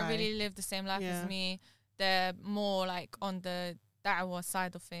like They they don't guy. really live the same life Yeah. as me. they're more like on the da'wah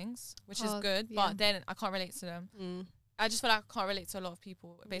side of things, which is good. yeah. But then I can't relate to them. I just feel like I can't relate to a lot of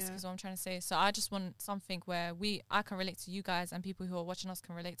people, basically, is what I'm trying to say. So I just want something where I can relate to you guys and people who are watching us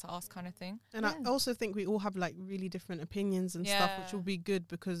can relate to us, kind of thing. And I also think we all have like really different opinions and stuff, which will be good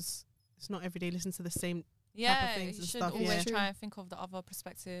because it's not every day listen to the same type of things you and should stuff. always try and think of the other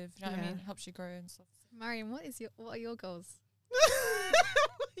perspective. Do you know what I Yeah. mean? It helps you grow and stuff. Mariam, what are your goals?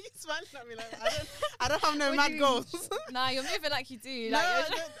 You smiling at me like I don't have no What do mad you goals. Nah, you're moving like you do. No,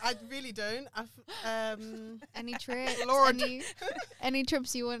 Like, I really don't. Any trips? Lord. Any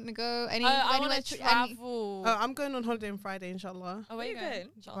trips you want to go? Any? I anywhere want to tri- travel. Oh, I'm going on holiday on Friday, inshallah. Oh, where you going?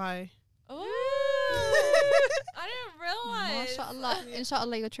 Bye. Oh, I didn't realize. Mashallah.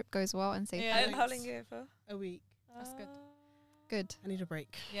 Inshallah, your trip goes well and safe. Yeah. And how long you here for? A week. That's good. Good. I need a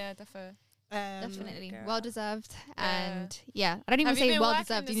break. Yeah, definitely. Definitely. girl. Well deserved. Yeah. And yeah, I don't even Have you say been well working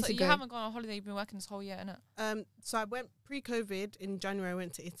deserved. You this- need to You go. haven't gone on holiday. You've been working this whole year, innit? So I went pre-COVID in January. I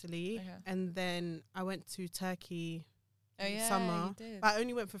went to Italy, Okay. and then I went to Turkey. Oh yeah, Summer. you did. But I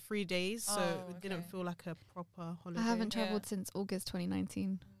only went for 3 days, so Oh, it didn't okay. feel like a proper holiday. I haven't Yeah. traveled since August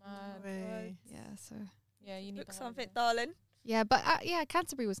 2019. Mad. Way. Yeah, so Yeah, you need Look the something, holiday. darling. yeah, but yeah,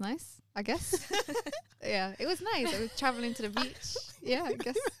 Canterbury was nice. I guess. Yeah, it was nice. I was traveling to the beach. Yeah, I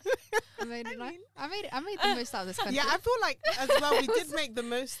guess I made it nice. I made the most out of this country. Yeah, I feel like as well we It did was- make the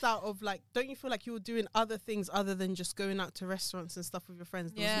most out of like. Don't you feel like you were doing other things other than just going out to restaurants and stuff with your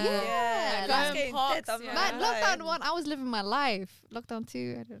friends? There was Yeah. more- Yeah, Life's like getting parks, dead, I'm yeah. not Man, gonna lie. lockdown 1, I was living my life. Lockdown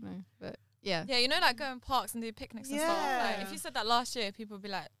 2, I don't know, but yeah. Yeah, you know, like going parks and do picnics and stuff. Like, Yeah. if you said that last year, people would be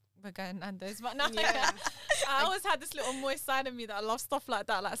like, "We're going Nando's," but now Yeah. I always had this little moist side of me that I love stuff like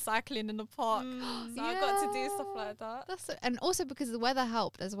that, like cycling in the park. So I got to do stuff like that. That's and also because the weather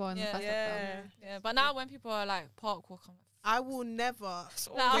helped as well in the Yeah. first lockdown. Yeah. Yeah, but now when people are like park walk, I'm I will never. like,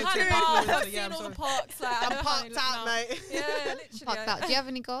 Go I've to had the parks, park. I've Yeah, seen I'm all the sorry. parks. Like, I I'm know how they parked look out, now. mate. Yeah, literally. Fuck that. Do you have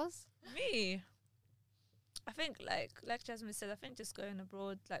any goals? Me? I think like Jasmine said, I think just going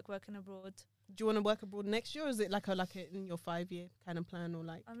abroad, like working abroad. Do you want to work abroad next year, or is it like a in your 5-year kind of plan, or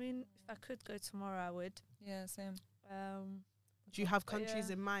like? I mean, if I could go tomorrow, I would. Yeah, same. Do you have But countries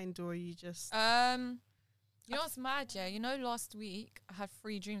yeah. in mind, or are you just? You know what's mad? Yeah, you know, last week I had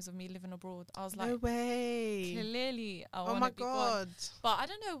 3 dreams of me living abroad. I was like, No way. clearly, I Oh want my to be gone. god. But I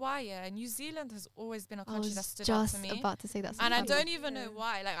don't know why. Yeah, New Zealand has always been a I country that was stood out just to me. about to say that. And I something. don't even know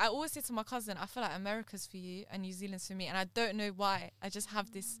why. Like I always say to my cousin, I feel like America's for you and New Zealand's for me, and I don't know why. I just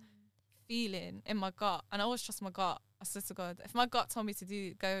have this feeling in my gut, and I always trust my gut. I swear to God, if my gut told me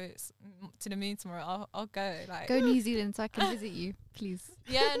to go to the moon tomorrow, I'll go. Like Go New Zealand so I can visit you, please.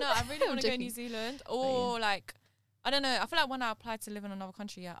 yeah, no, I really I'm want to go joking. New Zealand or like. I don't know. I feel like when I apply to live in another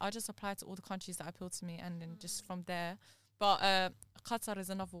country, yeah, I just apply to all the countries that appeal to me, and then just from there. But Qatar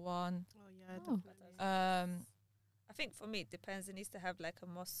is another one. Oh yeah, Oh. definitely. I think for me, it depends. It needs to have like a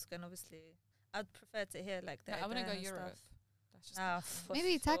mosque, and obviously, I'd prefer to hear like the. I want to go adhan and Europe. stuff. That's just Nah, for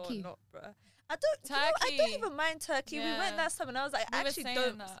Maybe sure Turkey. not, bruh. I don't. You know, I Turkey. don't even mind Turkey. We went Yeah. last time, and I was like, We I were actually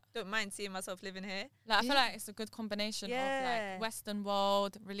saying that. don't mind seeing myself living here. Like I feel Yeah. like it's a good combination of Yeah. like Western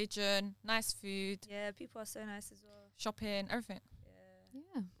world, religion, nice food, Yeah, people are so nice as well. shopping, everything. Yeah.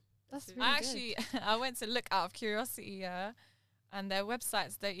 Yeah, that's Food. really I good. actually I went to look out of curiosity, yeah, and their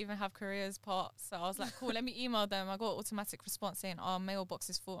websites don't even have careers part. So I was like, cool, let me email them. I got an automatic response saying, "Our mailbox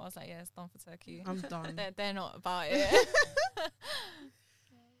is full." I was like, yeah, it's done for Turkey. I'm done. They're not about it.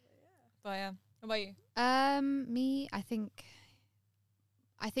 But yeah, what about you? Me, I think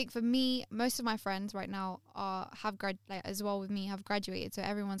for me, most of my friends right now as well with me have graduated, so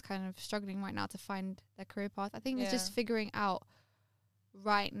everyone's kind of struggling right now to find their career path. I think it's just Yeah. figuring out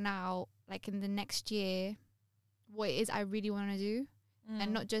right now, like in the next year, what it is I really want to do,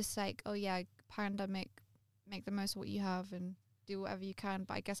 and not just like, oh yeah, pandemic, make the most of what you have and do whatever you can.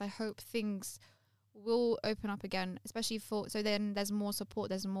 But I guess I hope things will open up again, especially so then there's more support,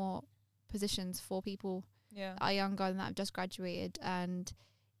 there's more positions for people yeah. that are younger and that have just graduated. And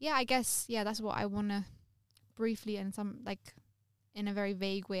yeah, I guess that's what I want to briefly and in a very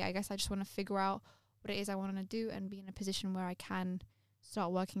vague way, I guess I just want to figure out what it is I want to do and be in a position where I can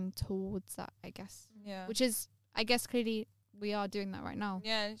start working towards that, I guess. Yeah. Which is, I guess, clearly we are doing that right now.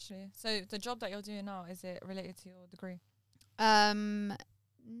 Yeah, literally. So the job that you're doing now, is it related to your degree?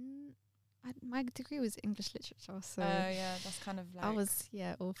 My degree was English literature, so Yeah, that's kind of like I was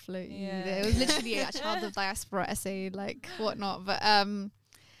all floaty. Yeah. It was literally a child of diaspora essay, like whatnot. But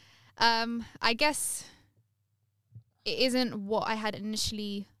I guess it isn't what I had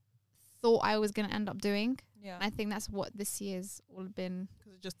initially thought I was going to end up doing. yeah. And I think that's what this year's all been.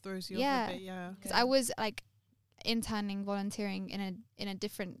 Because it just throws you Yeah. off a bit. Yeah. Because I was like, interning, volunteering in a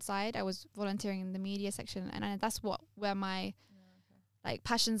different side. I was volunteering in the media section, and that's where my like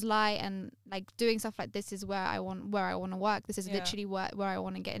passions lie, and like doing stuff like this is where I want to work. This is literally where I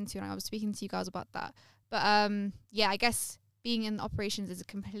want to get into, and I was speaking to you guys about that. But I guess being in operations is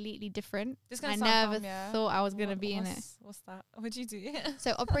completely different. I never thought I was gonna be in it. What's that? What'd you do?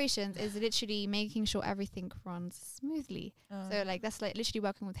 So operations is literally making sure everything runs smoothly. So like that's like literally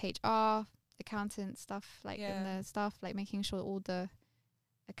working with HR, accountant stuff, like in the stuff, like making sure all the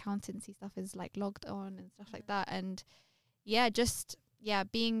accountancy stuff is like logged on and stuff like that. And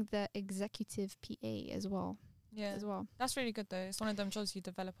being the executive PA as well. Yeah, as well. That's really good though. It's one of them jobs you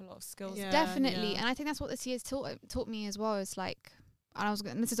develop a lot of skills. Definitely, and I think that's what this year's taught me as well. It's like,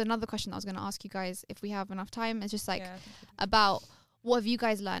 and this is another question I was going to ask you guys if we have enough time. It's just like about what have you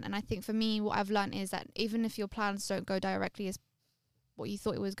guys learned? And I think for me, what I've learned is that even if your plans don't go directly as what you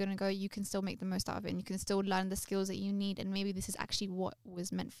thought it was going to go, you can still make the most out of it, and you can still learn the skills that you need. And maybe this is actually what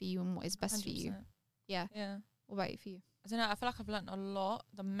was meant for you and what is best 100%. For you. Yeah. What about for you? I don't know, I feel like I've learned a lot.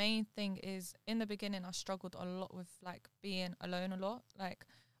 The main thing is, in the beginning, I struggled a lot with, like, being alone a lot. Like,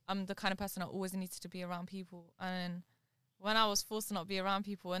 I'm the kind of person that always needed to be around people. And when I was forced to not be around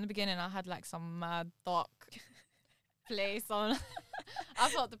people, in the beginning, I had, like, some mad, dark place on. I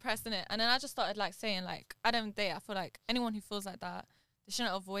felt depressed in it. And then I just started, like, saying, like, at the end of the day, I feel like anyone who feels like that, they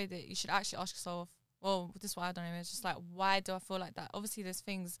shouldn't avoid it. You should actually ask yourself, well, this is what I don't know. It's just, like, why do I feel like that? Obviously, there's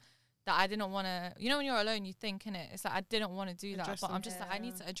things that I didn't want to, you know, when you're alone, you think, innit? It's like, I didn't want to do that, but I'm just like, I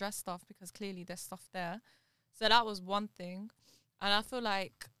need to address stuff because clearly there's stuff there. So that was one thing. And I feel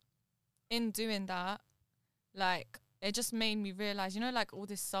like in doing that, like, it just made me realize, you know, like all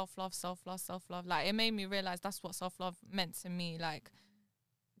this self-love, like it made me realize that's what self-love meant to me. Like,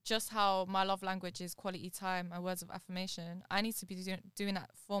 just how my love language is quality time and words of affirmation. I need to be doing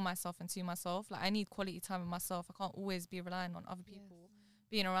that for myself and to myself. Like, I need quality time with myself. I can't always be relying on other people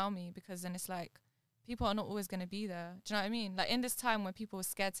being around me, because then it's like people are not always going to be there. Do you know what I mean? Like, in this time when people are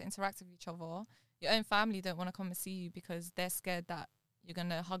scared to interact with each other, your own family don't want to come and see you because they're scared that you're going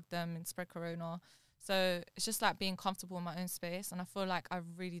to hug them and spread corona. So it's just like being comfortable in my own space, and I feel like I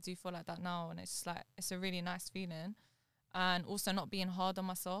really do feel like that now, and it's just like, it's a really nice feeling. And also not being hard on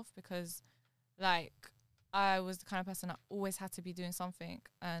myself, because like I was the kind of person that always had to be doing something,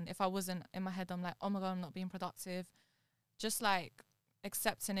 and if I wasn't, in my head I'm like, oh my god, I'm not being productive. Just like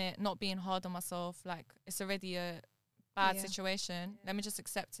accepting it, not being hard on myself, like it's already a bad situation. Let me just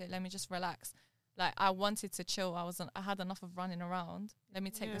accept it. Let me just relax. Like, I wanted to chill. I had enough of running around. Let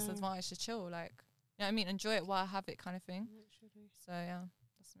me take this advantage to chill. Like, you know what I mean? Enjoy it while I have it, kind of thing. So yeah,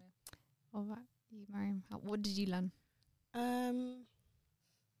 that's me. What about you, Mariam? What did you learn?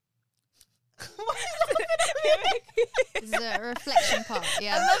 This is a reflection part.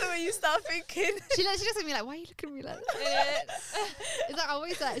 Yeah, I love it when you start thinking. She looks at me like, why are you looking at me like that? It's like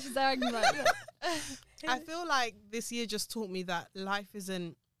always that. She's like, I feel like this year just taught me that life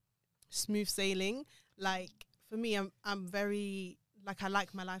isn't smooth sailing. Like, for me, I'm very, like, I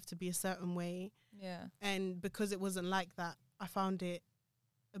like my life to be a certain way. Yeah. And because it wasn't like that, I found it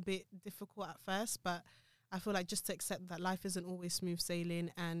a bit difficult at first. But I feel like just to accept that life isn't always smooth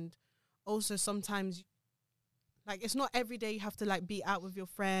sailing, and also sometimes, like, it's not every day you have to, like, be out with your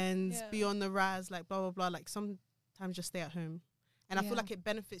friends, be on the raz, like, blah, blah, blah. Like, sometimes just stay at home. And I feel like it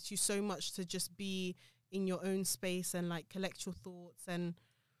benefits you so much to just be in your own space and, like, collect your thoughts. And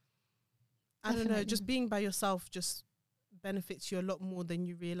I don't know, just being by yourself just benefits you a lot more than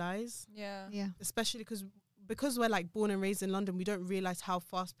you realise. Yeah. Especially because we're, like, born and raised in London, we don't realise how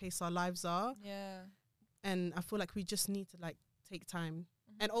fast-paced our lives are. Yeah. And I feel like we just need to, like, take time.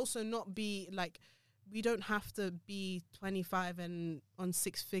 And also not be, like, we don't have to be 25 and on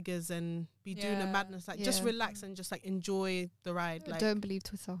 6 figures and be doing a madness. Like, just relax and just, like, enjoy the ride. Like, don't believe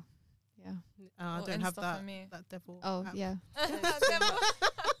Twitter. Yeah. I don't have that devil. Oh, app. yeah.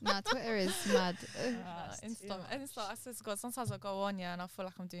 No, Twitter is mad. Insta. I swear to God, sometimes I go on, and I feel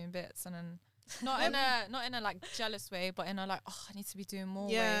like I'm doing bits, and then not in a like jealous way, but in a like, oh, I need to be doing more.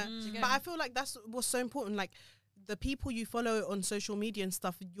 Yeah, but I feel like that's what's so important. Like, the people you follow on social media and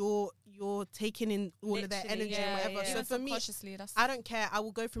stuff, you're taking in all of their energy and whatever. So for me, I don't care. I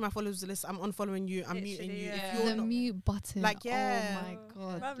will go through my followers list. I'm unfollowing you. I'm muting you. If you're the not, mute button. Like, oh my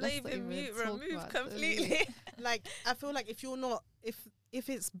god, I'm not even mute. Remove completely. Like, I feel like if you're not, if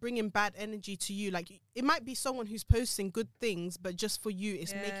it's bringing bad energy to you, like, it might be someone who's posting good things, but just for you,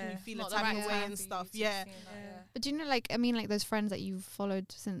 it's making you feel a type of way and stuff. Yeah. But do you know, like, I mean, like those friends that you've followed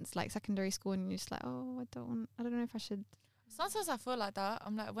since like secondary school, and you're just like, oh, I don't know if I should. Sometimes I feel like that.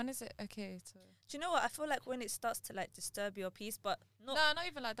 I'm like, when is it okay to? Do you know what? I feel like when it starts to like disturb your peace, but No, not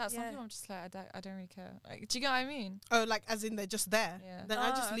even like that. Some Yeah. people I'm just like, I don't really care. Like, do you get what I mean? Oh, like as in they're just there. Yeah. Then I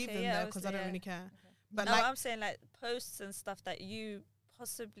just Oh, leave okay, them yeah, there because I don't obviously, really care. Okay. But no, like, I'm saying like posts and stuff that you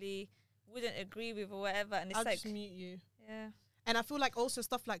possibly wouldn't agree with or whatever, and it's I'll like, just mute you. yeah, And I feel like also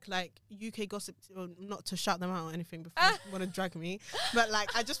stuff like UK gossip, or not to shout them out or anything before you want to drag me, but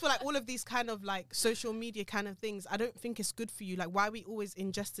like I just feel like all of these kind of like social media kind of things, I don't think it's good for you. Like why are we always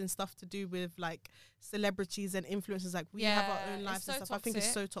ingesting stuff to do with like celebrities and influencers? Like we have our Yeah, own it's lives and so stuff. I think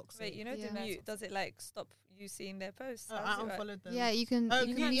it's so toxic. toxic. wait, you know, Yeah. the mute, does it like stop you seeing their posts? Oh, How I does it work? unfollowed them. Yeah, you can. Oh,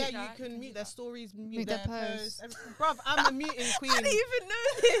 you can, can yeah, mute. that. you You can can mute do their that. stories, mute Mute their their posts. posts. Bruv, I'm a muting queen. I didn't even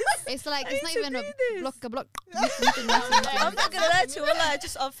know this. It's like I it's not used to even a do this. block. I'm not gonna lie to you, I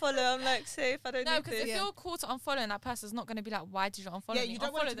just unfollow. I'm like, safe. I don't No, need because this. if you're cool to unfollowing that person, it's not going to be like, why did you unfollow Yeah, me? you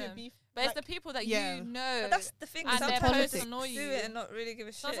don't want Unfollow it to be a them. beef. But it's like- the people that yeah. you know. But that's the thing. And Some their people posts just annoy do you. it and not really give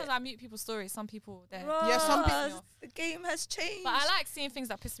a shit. Sometimes I mute people's stories. Some people, they're. Yeah, some people- Ross, the game has changed. But I like seeing things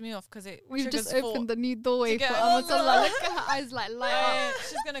that piss me off because it We've triggers just opened thought. the new doorway To for get- Amatullah. Oh, Look at her eyes like light up. Yeah,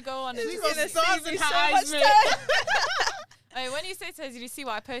 she's gonna go on. And She's she's got gonna stars in me her so eyes, much mate. Hey, when you say to her, did you see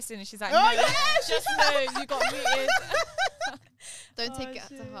what I posted? And she's like, Oh, no, yeah, just know you got muted. Don't take Oh, it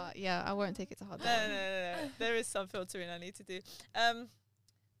to shit. heart. Yeah, I won't take it to heart. No. There is some filtering I need to do.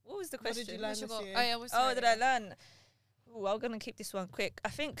 What was the What question? did you learn this Oh, year? yeah, Oh, did I learn? Ooh, I'm going to keep this one quick. I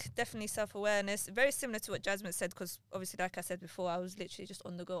think definitely self-awareness, very similar to what Jasmine said, because obviously, like I said before, I was literally just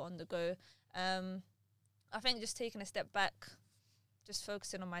on the go. I think just taking a step back, just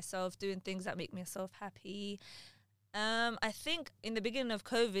focusing on myself, doing things that make myself happy. I think in the beginning of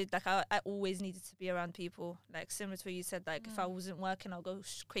COVID, like I always needed to be around people, like similar to what you said, like if I wasn't working, I'll go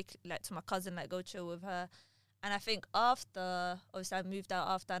quick, like to my cousin, like go chill with her. And I think after, obviously I moved out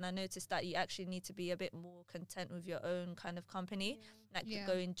after, and I noticed that you actually need to be a bit more content with your own kind of company, like Yeah.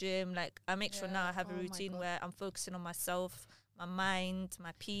 going gym. Like I make sure now I have Oh a my routine God. where I'm focusing on myself, my mind,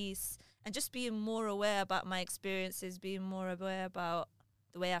 my peace, and just being more aware about my experiences, being more aware about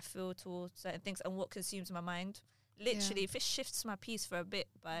the way I feel towards certain things and what consumes my mind. Literally, if it shifts my peace for a bit,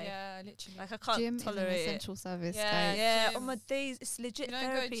 Yeah, literally. like I can't Gym is an tolerate it. essential service, Yeah. guys. Yeah, Gym. on my days, it's legit You don't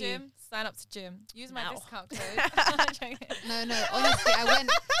therapy. go gym, sign up to gym. Use my Now. discount code. No. Honestly,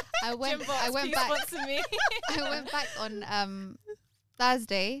 I went Gymbox, back. please sponsor me. I went back on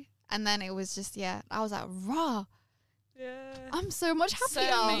Thursday, and then it was just I was like, raw. Yeah. I'm so much So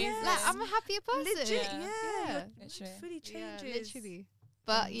happier. amazing. Like I'm a happier person. Legit, Yeah. yeah. Yeah. Literally. Fully Yeah, changes. literally.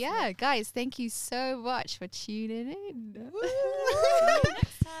 But yeah, guys, thank you so much for tuning in.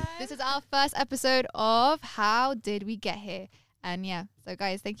 Next time. This is our first episode of How Did We Get Here? And yeah, so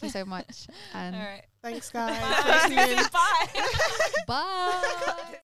guys, thank you so much. And All right. Thanks, guys. Bye. for listening. Bye. bye.